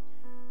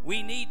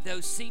 We need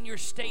those senior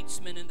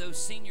statesmen and those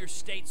senior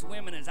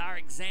stateswomen as our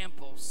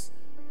examples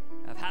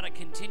of how to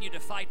continue to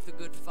fight the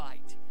good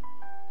fight.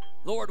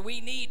 Lord,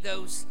 we need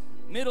those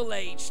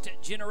middle-aged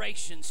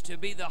generations to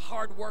be the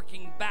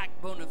hard-working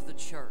backbone of the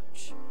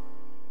church.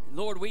 And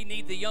Lord, we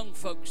need the young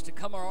folks to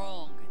come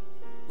along.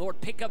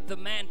 Lord, pick up the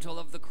mantle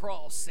of the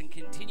cross and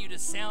continue to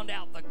sound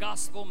out the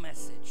gospel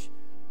message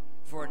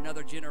for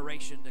another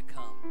generation to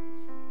come.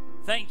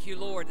 Thank you,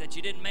 Lord, that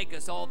you didn't make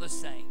us all the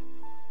same.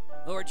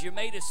 Lord, you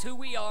made us who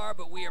we are,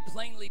 but we are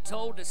plainly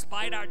told,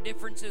 despite our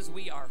differences,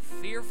 we are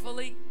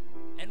fearfully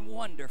and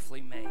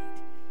wonderfully made.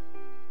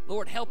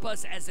 Lord, help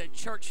us as a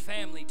church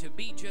family to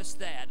be just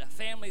that, a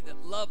family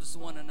that loves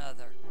one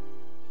another,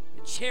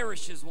 that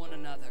cherishes one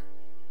another,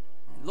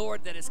 and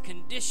Lord, that is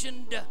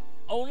conditioned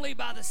only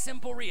by the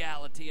simple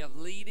reality of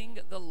leading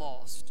the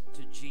lost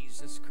to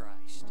Jesus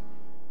Christ.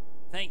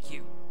 Thank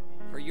you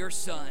for your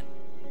Son.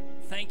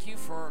 Thank you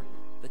for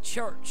the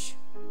church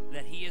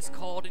that he has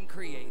called and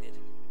created.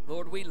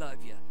 Lord, we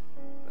love you,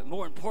 but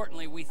more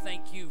importantly, we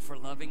thank you for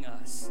loving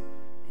us.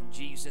 In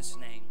Jesus'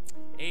 name.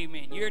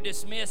 Amen. You're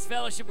dismissed.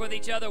 Fellowship with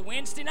each other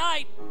Wednesday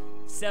night,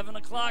 7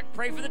 o'clock.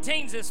 Pray for the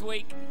teens this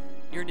week.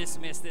 You're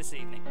dismissed this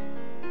evening.